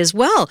literacy as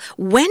well.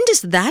 When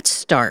does that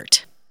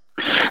start?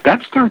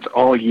 That starts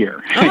all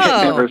year. Oh.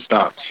 It never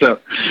stops. So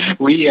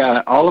we,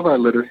 all of our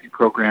literacy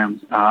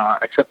programs,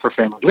 except for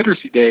Family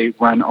Literacy Day,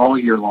 run all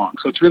year long.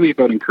 So it's really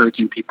about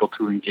encouraging people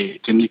to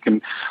engage. And you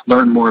can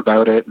learn more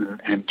about it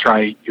and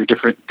try your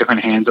different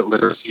hands at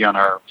literacy on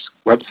our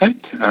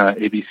website,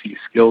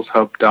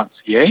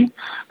 abcskillshub.ca.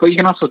 But you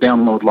can also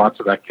download lots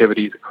of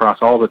activities across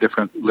all the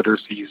different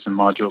literacies and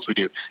modules we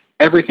do.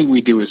 Everything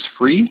we do is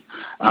free,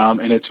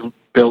 and it's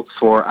built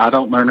for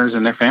adult learners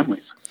and their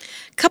families.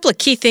 Couple of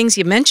key things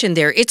you mentioned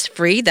there. It's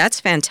free. That's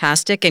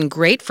fantastic and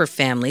great for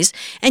families.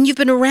 And you've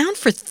been around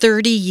for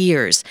 30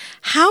 years.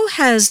 How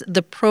has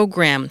the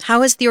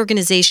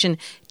organization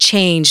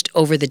changed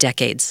over the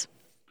decades?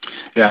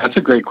 Yeah, that's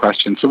a great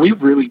question. So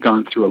we've really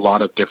gone through a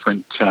lot of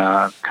different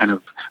kind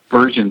of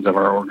versions of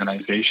our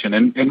organization.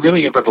 And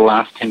really over the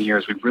last 10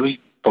 years, we've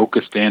really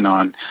focused in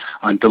on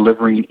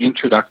delivering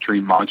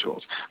introductory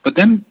modules. But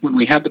then when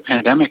we had the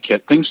pandemic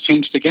hit, things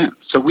changed again.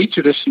 So we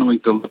traditionally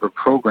deliver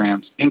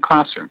programs in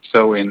classrooms,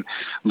 so in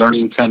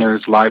learning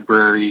centers,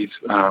 libraries,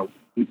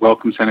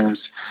 welcome centers,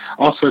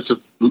 all sorts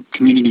of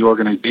community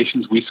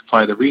organizations. We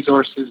supply the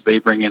resources, they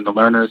bring in the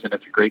learners, and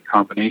it's a great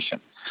combination.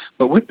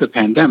 But with the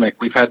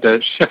pandemic, we've had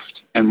to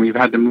shift, and we've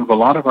had to move a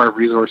lot of our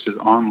resources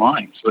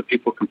online so that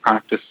people can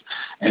practice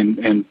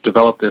and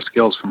develop their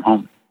skills from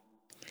home.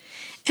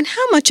 And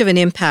how much of an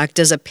impact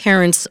does a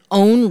parent's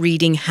own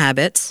reading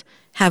habits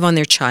have on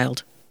their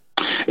child?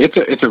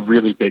 It's a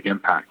really big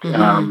impact.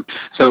 Mm-hmm.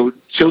 So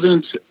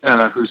children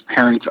whose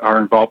parents are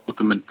involved with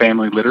them in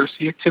family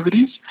literacy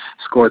activities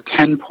score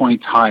 10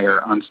 points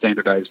higher on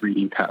standardized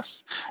reading tests.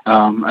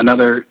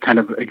 Another kind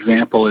of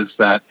example is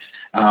that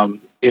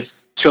if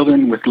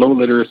children with low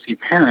literacy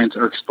parents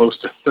are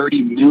exposed to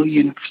 30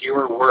 million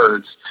fewer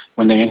words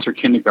when they enter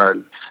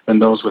kindergarten than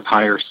those with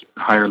higher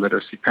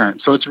literacy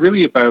parents. So it's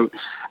really about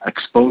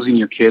exposing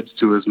your kids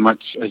to as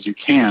much as you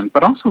can,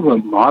 but also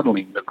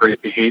modeling the great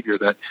behavior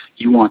that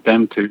you want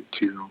them to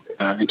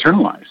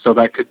internalize. So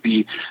that could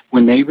be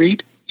when they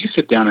read, you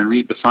sit down and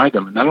read beside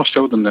them, and that'll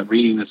show them that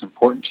reading is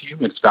important to you,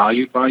 it's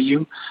valued by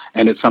you,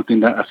 and it's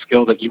a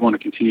skill that you want to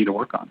continue to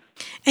work on.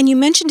 And you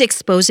mentioned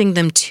exposing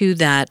them to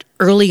that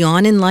early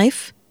on in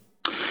life?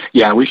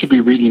 Yeah, we should be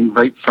reading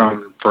right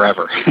from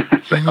forever.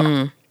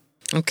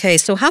 Okay,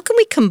 so how can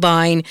we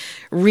combine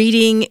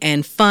reading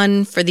and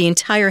fun for the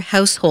entire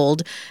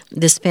household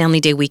this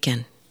Family Day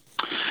weekend?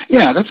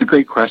 Yeah, that's a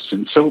great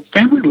question. So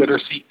family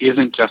literacy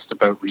isn't just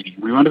about reading.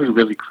 We want to be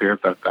really clear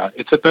about that.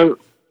 It's about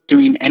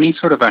doing any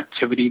sort of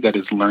activity that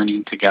is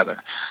learning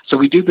together. So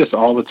we do this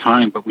all the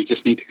time, but we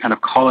just need to kind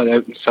of call it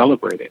out and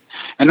celebrate it.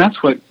 And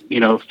that's what,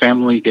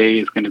 Family Day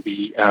is going to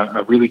be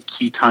a really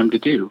key time to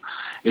do,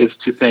 is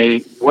to say,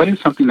 what is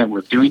something that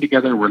we're doing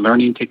together, we're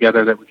learning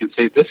together, that we can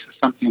say, this is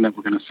something that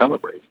we're going to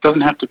celebrate. It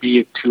doesn't have to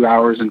be 2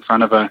 hours in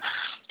front of a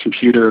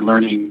computer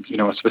learning,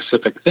 a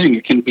specific thing.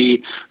 It can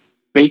be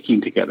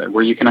baking together,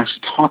 where you can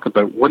actually talk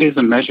about what is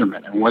a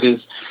measurement and what is,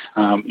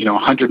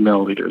 100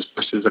 milliliters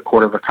versus a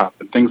quarter of a cup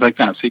and things like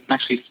that. So you can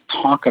actually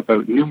talk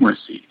about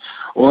numeracy.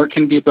 Or it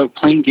can be about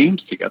playing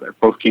games together,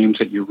 both games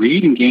that you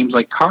read and games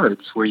like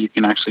cards, where you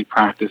can actually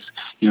practice,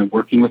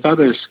 working with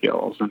other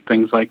skills and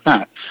things like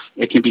that.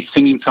 It can be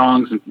singing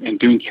songs and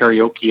doing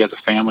karaoke as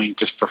a family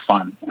just for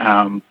fun.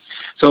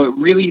 So it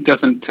really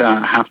doesn't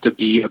have to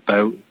be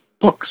about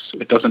books.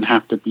 It doesn't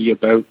have to be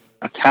about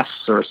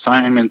tests or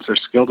assignments or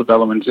skill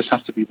development. It just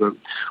has to be about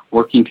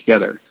working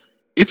together.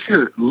 If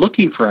you're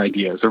looking for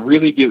ideas, a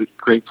really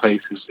great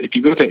place is if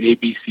you go to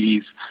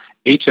ABC's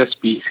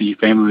HSBC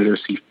Family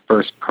Literacy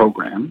First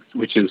program,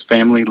 which is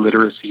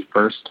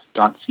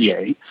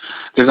familyliteracyfirst.ca.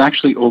 There's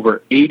actually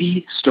over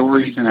 80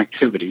 stories and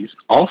activities,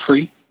 all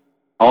free,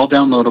 all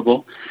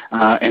downloadable,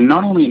 and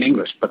not only in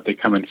English, but they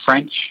come in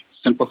French,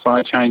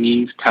 Simplified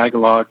Chinese,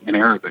 Tagalog, and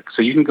Arabic.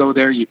 So you can go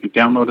there, you can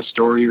download a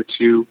story or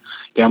two,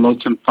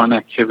 download some fun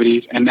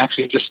activities, and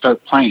actually just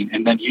start playing,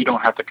 and then you don't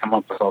have to come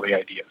up with all the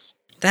ideas.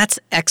 That's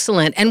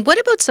excellent. And what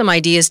about some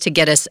ideas to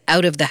get us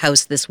out of the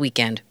house this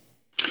weekend?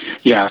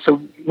 Yeah,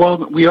 so while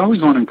we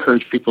always want to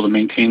encourage people to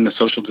maintain the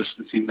social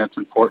distancing that's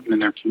important in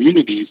their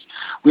communities,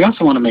 we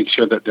also want to make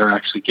sure that they're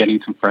actually getting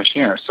some fresh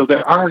air. So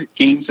there are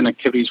games and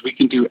activities we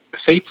can do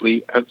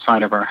safely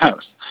outside of our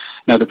house.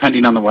 Now,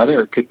 depending on the weather,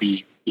 it could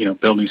be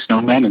building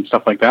snowmen and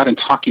stuff like that, and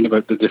talking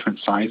about the different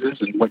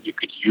sizes and what you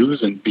could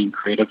use and being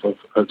creative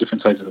of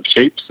different sizes of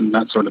shapes and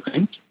that sort of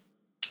thing.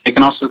 It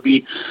can also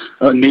be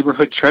a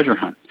neighborhood treasure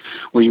hunt,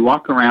 where you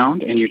walk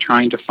around and you're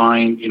trying to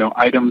find,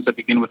 items that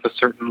begin with a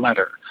certain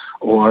letter,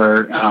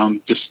 or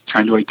just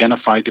trying to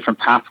identify different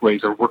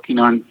pathways, or working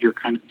on your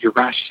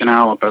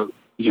rationale about,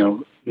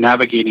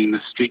 navigating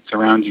the streets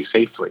around you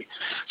safely.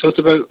 So it's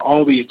about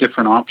all these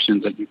different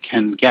options that you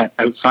can get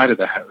outside of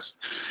the house.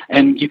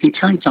 And you can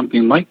turn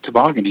something like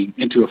tobogganing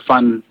into a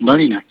fun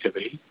learning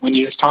activity when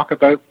you just talk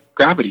about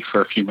gravity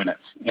for a few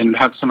minutes and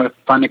have some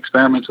fun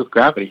experiments with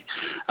gravity.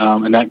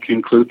 And that can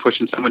include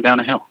pushing someone down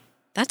a hill.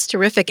 That's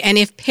terrific. And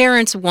if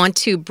parents want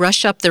to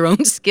brush up their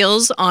own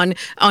skills on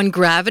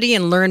gravity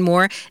and learn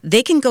more,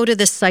 they can go to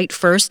the site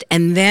first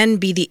and then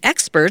be the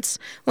experts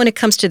when it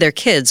comes to their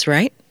kids,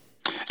 right?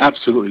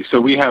 Absolutely. So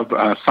we have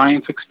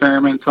science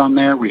experiments on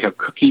there. We have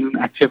cooking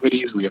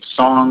activities. We have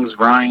songs,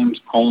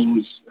 rhymes,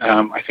 poems.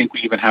 I think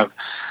we even have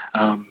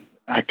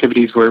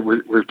activities where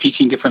we're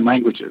teaching different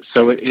languages.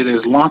 So it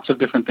is lots of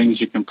different things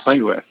you can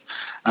play with,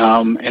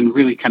 and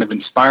really kind of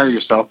inspire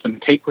yourself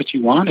and take what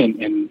you want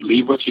and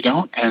leave what you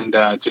don't, and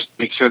just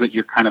make sure that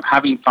you're kind of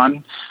having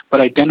fun,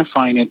 but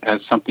identifying it as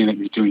something that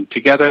you're doing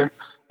together,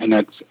 and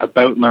that's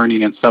about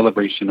learning and the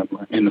celebration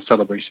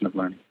of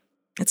learning.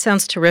 It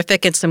sounds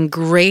terrific, and some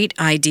great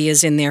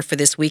ideas in there for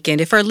this weekend.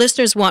 If our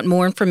listeners want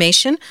more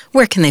information,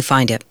 where can they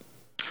find it?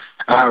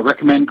 I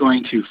recommend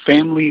going to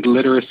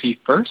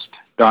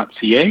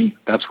familyliteracyfirst.ca.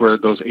 That's where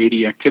those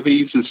 80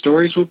 activities and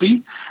stories will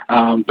be.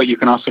 But you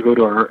can also go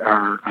to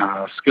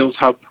our Skills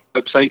Hub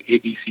website,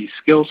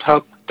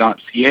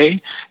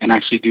 abcskillshub.ca, and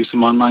actually do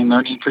some online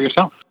learning for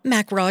yourself.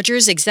 Mac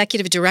Rogers,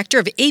 Executive Director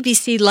of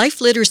ABC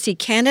Life Literacy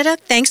Canada,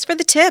 thanks for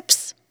the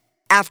tips.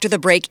 After the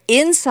break,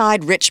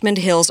 inside Richmond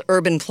Hill's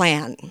urban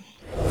plan.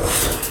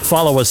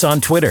 Follow us on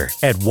Twitter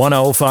at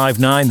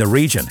 1059 The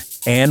Region.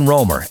 Ann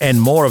Rohmer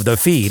and more of the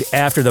feed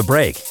after the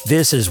break.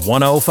 This is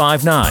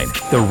 1059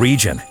 The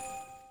Region.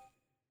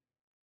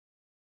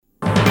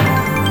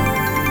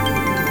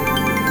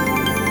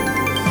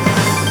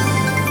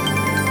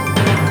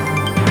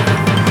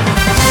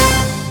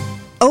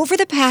 Over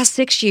the past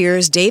 6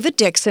 years, David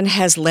Dixon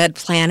has led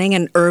planning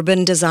and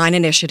urban design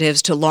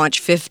initiatives to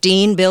launch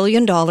 $15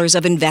 billion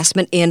of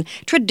investment in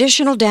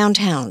traditional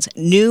downtowns,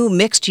 new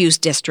mixed-use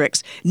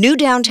districts, new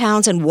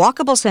downtowns and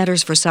walkable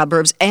centers for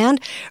suburbs, and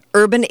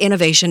urban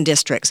innovation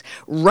districts.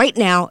 Right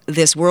now,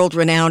 this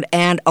world-renowned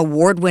and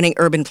award-winning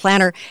urban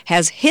planner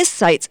has his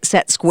sights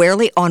set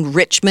squarely on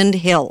Richmond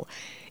Hill.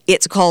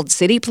 It's called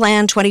City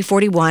Plan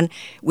 2041,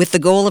 with the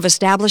goal of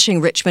establishing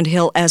Richmond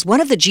Hill as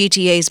one of the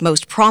GTA's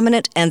most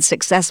prominent and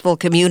successful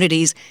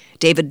communities.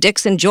 David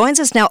Dixon joins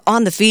us now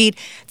on the feed.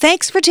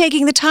 Thanks for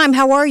taking the time.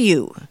 How are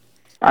you?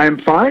 I'm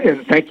fine,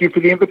 and thank you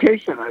for the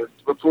invitation. I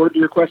look forward to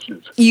your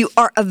questions. You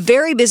are a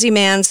very busy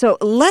man, so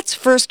let's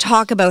first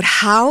talk about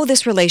how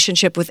this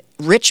relationship with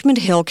Richmond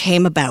Hill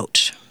came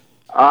about.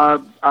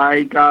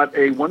 I got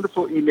a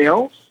wonderful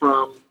email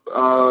from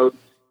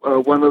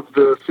one of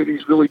the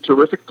city's really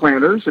terrific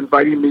planners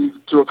inviting me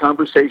to a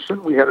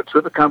conversation. We had a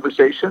terrific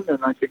conversation, and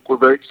I think we're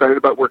very excited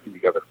about working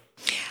together.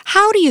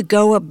 How do you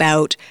go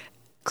about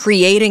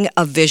creating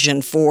a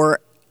vision for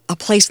a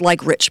place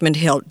like Richmond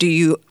Hill? Do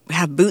you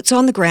have boots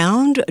on the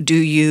ground? Do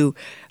you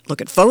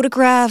look at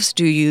photographs?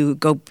 Do you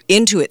go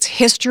into its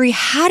history?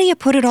 How do you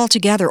put it all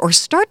together, or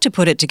start to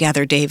put it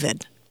together,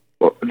 David?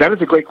 Well, that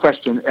is a great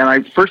question, and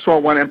I first of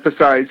all want to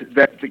emphasize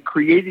that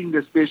creating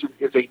this vision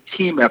is a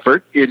team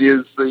effort. It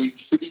is the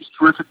city's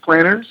terrific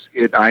planners.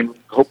 I'm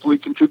hopefully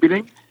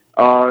contributing.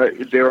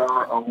 There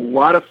are a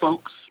lot of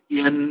folks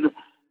in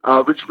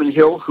Richmond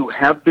Hill who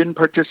have been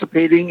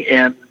participating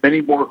and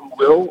many more who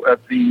will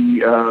at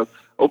the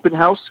open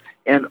house.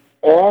 And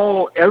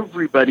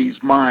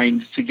everybody's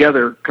mind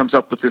together comes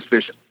up with this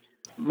vision.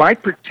 My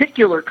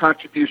particular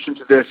contribution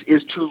to this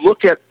is to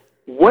look at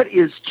what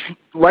is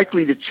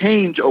likely to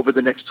change over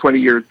the next 20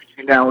 years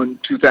between now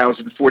and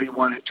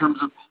 2041 in terms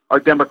of our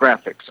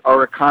demographics,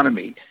 our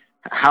economy,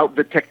 how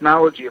the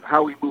technology of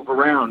how we move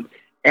around,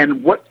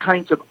 and what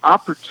kinds of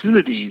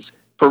opportunities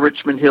for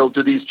Richmond Hill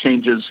do these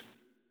changes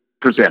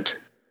present.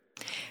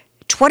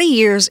 20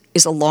 years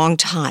is a long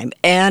time,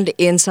 and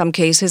in some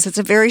cases, it's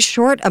a very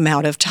short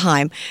amount of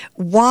time.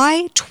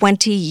 Why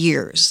 20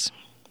 years?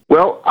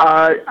 Well,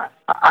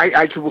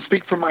 I will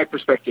speak from my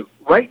perspective.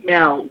 Right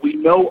now, we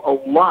know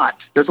a lot.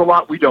 There's a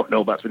lot we don't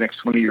know about the next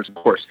 20 years, of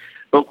course,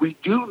 but we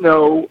do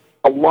know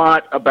a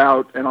lot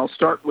about, and I'll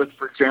start with,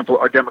 for example,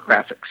 our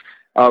demographics.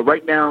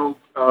 Right now,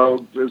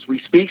 as we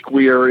speak,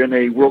 we are in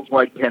a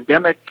worldwide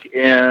pandemic,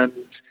 and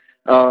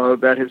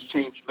that has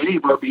changed many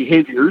of our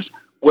behaviors.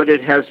 What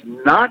it has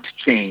not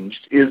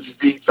changed is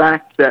the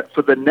fact that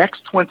for the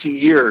next 20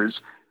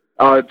 years,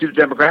 due to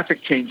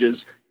demographic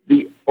changes,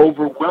 the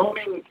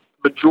overwhelming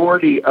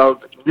majority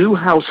of new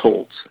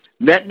households,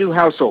 net new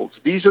households,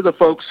 these are the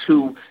folks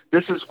who,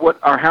 this is what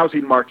our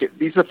housing market,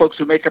 these are the folks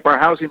who make up our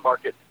housing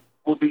market,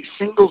 will be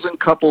singles and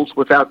couples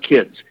without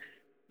kids.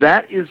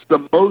 That is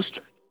the most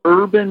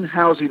urban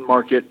housing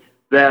market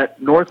that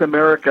North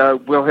America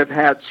will have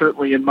had,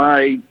 certainly in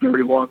my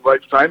very long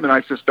lifetime, and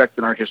I suspect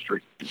in our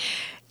history.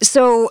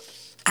 So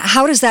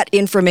how does that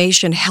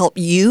information help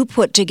you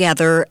put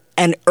together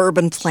an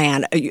urban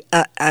plan,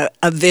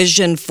 a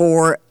vision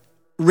for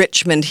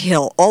Richmond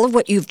Hill? All of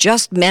what you've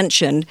just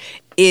mentioned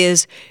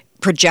is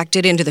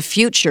projected into the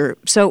future.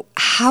 So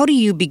how do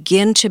you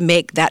begin to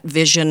make that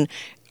vision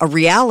a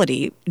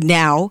reality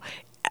now,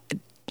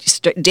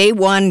 day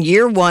one,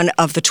 year one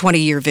of the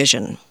 20-year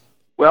vision?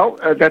 Well,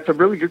 that's a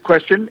really good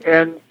question,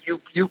 and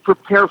you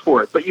prepare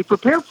for it. But you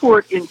prepare for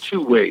it in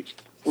two ways.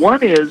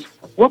 One is,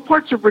 what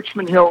parts of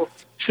Richmond Hill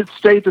should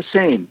stay the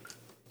same?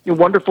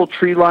 Wonderful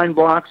tree-lined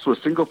blocks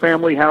with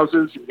single-family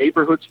houses,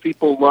 neighborhoods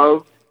people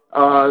love.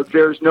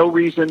 There's no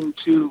reason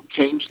to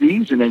change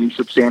these in any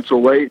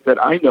substantial way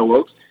that I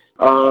know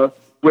of.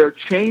 Where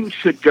change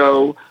should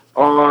go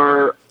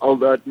are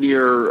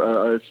near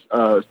a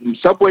new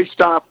subway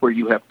stop where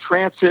you have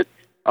transit,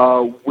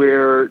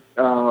 where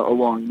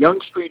along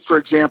Yonge Street, for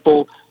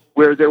example,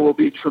 where there will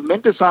be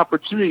tremendous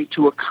opportunity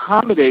to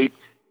accommodate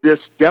this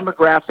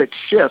demographic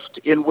shift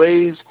in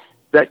ways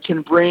that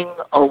can bring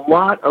a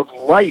lot of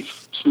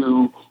life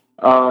to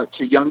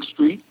Yonge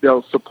Street.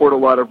 They'll support a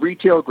lot of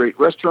retail, great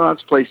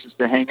restaurants, places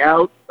to hang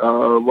out,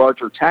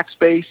 larger tax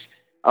base,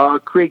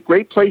 create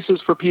great places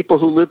for people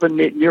who live in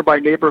nearby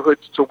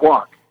neighborhoods to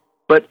walk.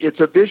 But it's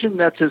a vision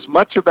that's as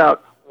much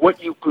about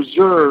what you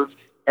preserve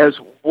as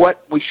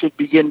what we should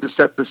begin to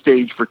set the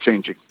stage for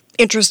changing.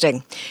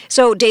 Interesting.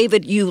 So,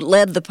 David, you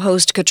led the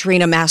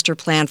post-Katrina master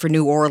plan for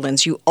New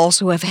Orleans. You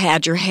also have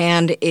had your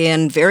hand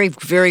in very,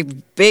 very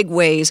big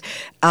ways,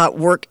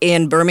 work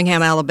in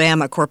Birmingham,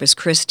 Alabama, Corpus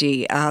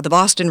Christi, the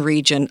Boston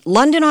region,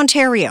 London,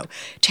 Ontario,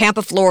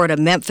 Tampa, Florida,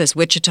 Memphis,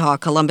 Wichita,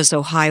 Columbus,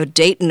 Ohio,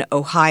 Dayton,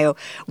 Ohio.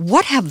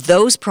 What have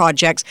those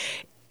projects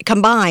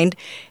combined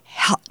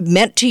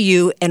meant to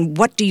you, and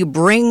what do you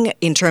bring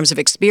in terms of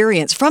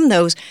experience from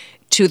those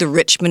to the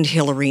Richmond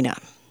Hill arena?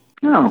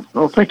 No,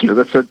 well, thank you.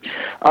 That's to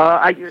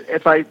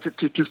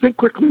think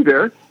quickly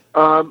there,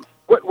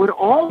 what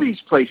all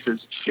these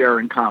places share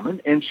in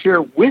common and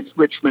share with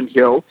Richmond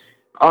Hill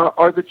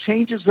are the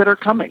changes that are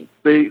coming,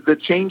 the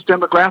changed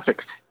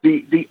demographics,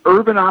 the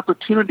urban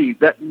opportunity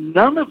that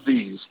none of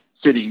these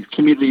cities,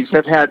 communities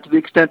have had to the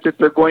extent that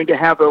they're going to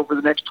have over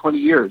the next 20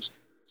 years.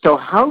 So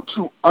how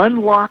to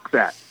unlock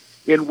that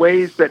in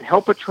ways that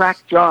help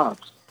attract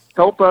jobs,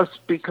 help us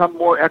become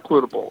more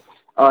equitable,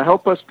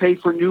 help us pay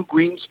for new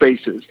green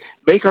spaces,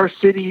 make our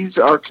cities,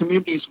 our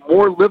communities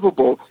more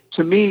livable,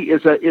 to me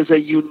is a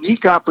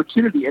unique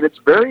opportunity. And it's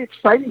very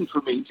exciting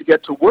for me to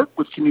get to work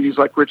with communities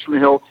like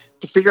Richmond Hill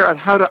to figure out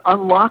how to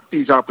unlock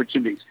these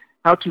opportunities,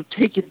 how to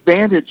take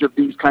advantage of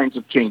these kinds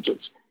of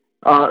changes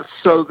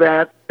so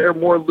that they're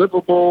more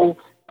livable,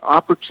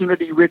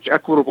 opportunity-rich,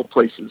 equitable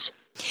places.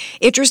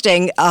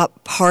 Interesting.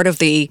 Part of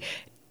the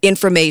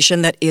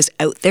information that is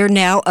out there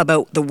now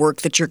about the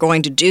work that you're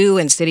going to do,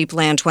 and City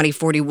Plan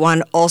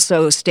 2041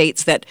 also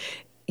states that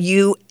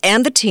you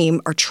and the team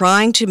are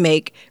trying to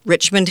make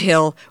Richmond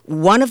Hill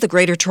one of the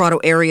Greater Toronto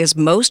Area's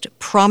most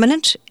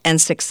prominent and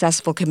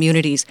successful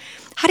communities.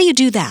 How do you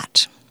do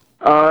that?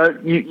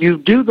 You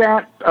do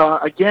that,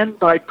 again,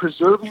 by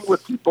preserving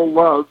what people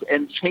love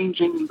and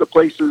changing the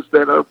places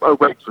that are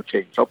ripe for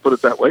change. I'll put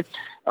it that way.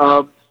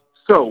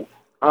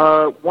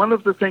 One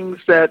of the things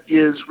that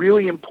is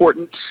really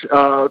important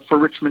for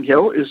Richmond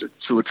Hill is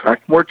to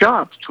attract more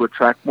jobs, to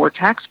attract more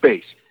tax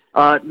base,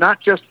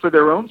 not just for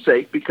their own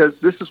sake, because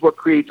this is what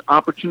creates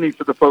opportunity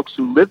for the folks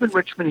who live in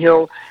Richmond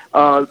Hill.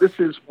 This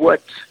is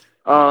what,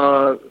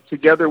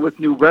 together with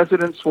new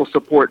residents, will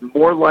support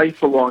more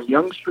life along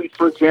Yonge Street,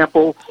 for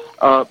example,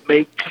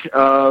 make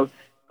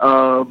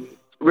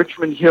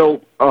Richmond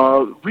Hill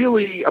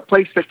really a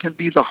place that can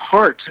be the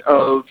heart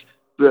of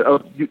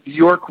the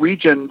York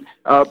region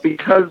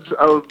because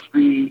of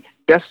the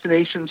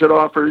destinations it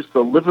offers,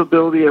 the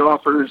livability it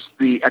offers,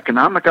 the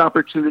economic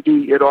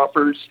opportunity it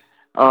offers,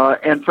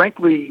 and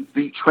frankly,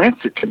 the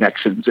transit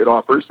connections it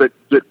offers that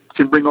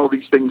can bring all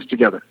these things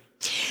together.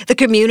 The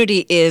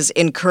community is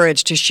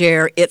encouraged to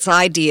share its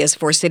ideas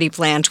for City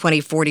Plan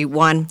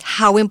 2041.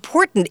 How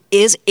important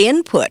is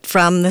input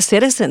from the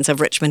citizens of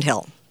Richmond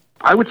Hill?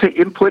 I would say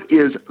input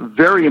is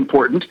very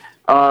important.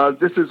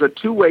 This is a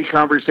two-way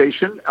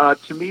conversation.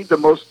 To me,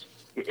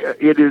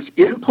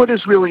 input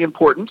is really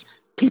important.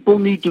 People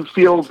need to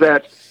feel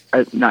that,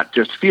 not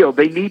just feel,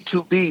 they need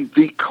to be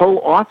the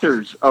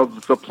co-authors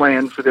of the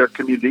plan for their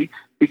community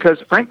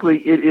because, frankly,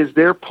 it is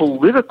their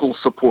political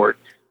support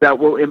that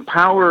will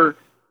empower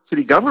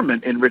city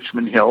government in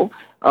Richmond Hill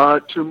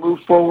to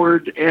move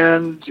forward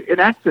and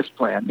enact this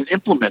plan and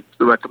implement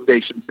the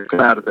recommendations that come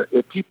out of it.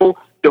 If people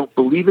don't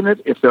believe in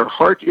it, if their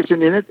heart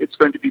isn't in it, it's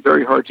going to be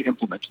very hard to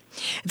implement.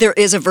 There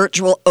is a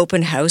virtual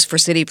open house for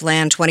City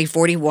Plan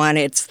 2041.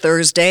 It's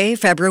Thursday,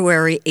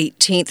 February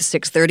 18th,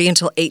 6:30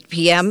 until 8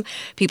 p.m.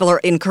 People are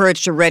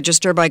encouraged to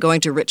register by going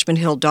to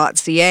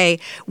richmondhill.ca.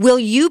 Will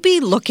you be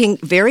looking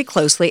very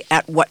closely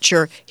at what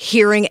you're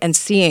hearing and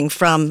seeing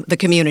from the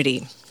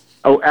community?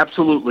 Oh,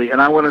 absolutely. And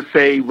I want to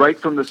say right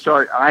from the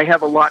start, I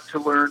have a lot to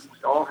learn. We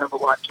all have a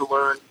lot to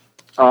learn.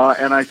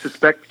 And I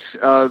suspect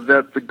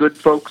that the good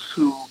folks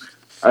who,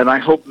 and I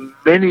hope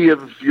many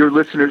of your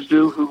listeners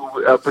do, who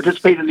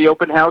participate in the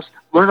open house,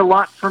 learn a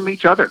lot from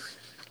each other.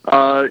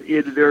 I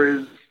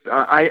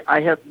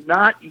have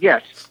not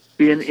yet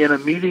been in a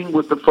meeting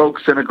with the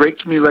folks in a great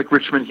community like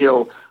Richmond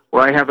Hill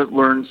where I haven't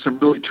learned some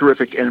really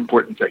terrific and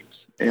important things.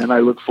 And I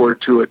look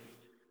forward to it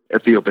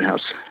at the open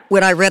house.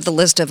 When I read the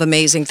list of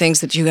amazing things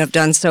that you have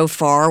done so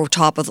far,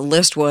 top of the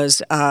list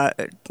was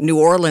New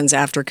Orleans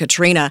after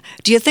Katrina.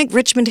 Do you think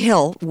Richmond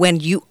Hill,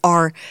 when you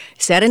are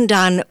said and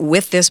done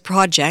with this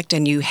project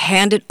and you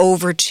hand it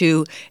over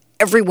to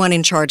everyone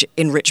in charge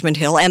in Richmond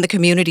Hill and the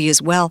community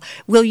as well,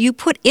 will you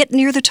put it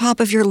near the top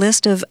of your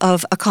list of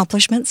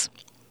accomplishments?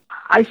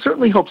 I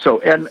certainly hope so.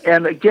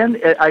 And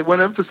again, I want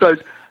to emphasize,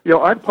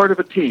 I'm part of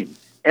a team.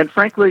 And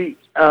frankly,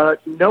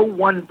 no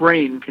one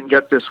brain can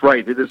get this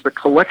right. It is the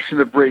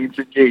collection of brains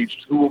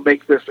engaged who will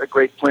make this a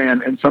great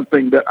plan and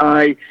something that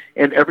I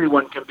and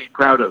everyone can be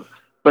proud of.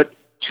 But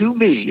to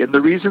me, and the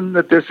reason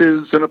that this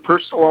is, in a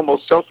personal,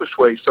 almost selfish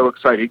way, so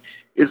exciting,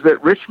 is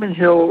that Richmond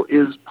Hill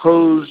is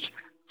posed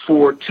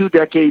for 2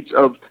 decades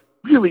of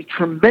really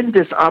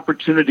tremendous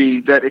opportunity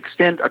that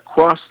extend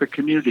across the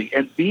community.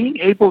 And being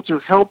able to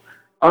help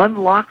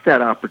unlock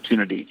that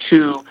opportunity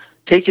to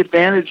take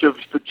advantage of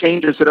the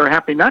changes that are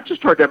happening, not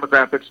just to our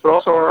demographics, but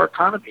also our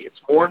economy. It's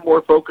more and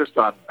more focused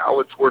on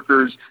knowledge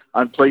workers,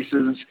 on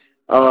places,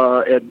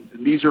 and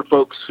these are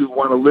folks who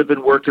want to live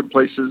and work in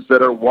places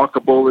that are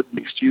walkable and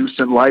mixed use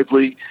and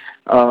lively.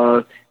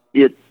 We'll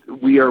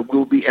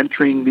be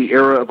entering the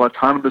era of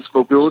autonomous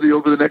mobility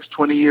over the next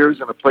 20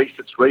 years, and a place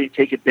that's ready to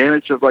take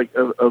advantage of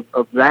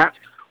that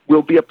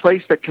will be a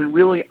place that can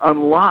really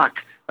unlock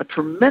a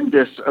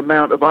tremendous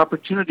amount of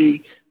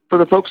opportunity for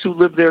the folks who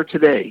live there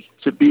today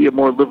to be a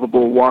more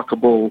livable,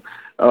 walkable,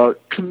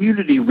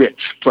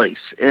 community-rich place.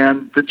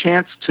 And the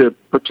chance to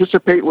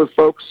participate with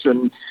folks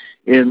and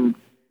in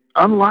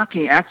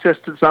unlocking access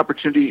to this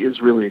opportunity is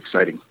really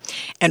exciting.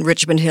 And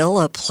Richmond Hill,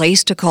 a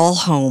place to call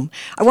home.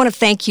 I want to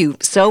thank you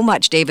so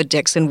much, David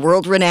Dixon,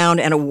 world-renowned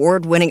and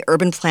award-winning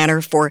urban planner,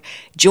 for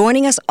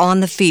joining us on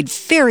The Feed.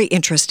 Very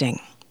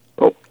interesting.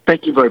 Well,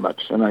 thank you very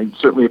much, and I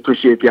certainly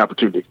appreciate the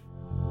opportunity.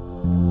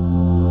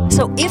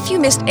 So if you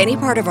missed any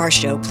part of our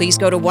show, please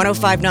go to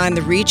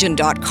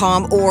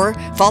 1059theregion.com or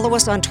follow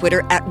us on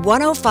Twitter at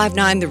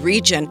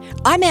 1059theregion.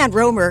 I'm Ann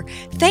Rohmer.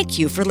 Thank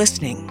you for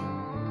listening.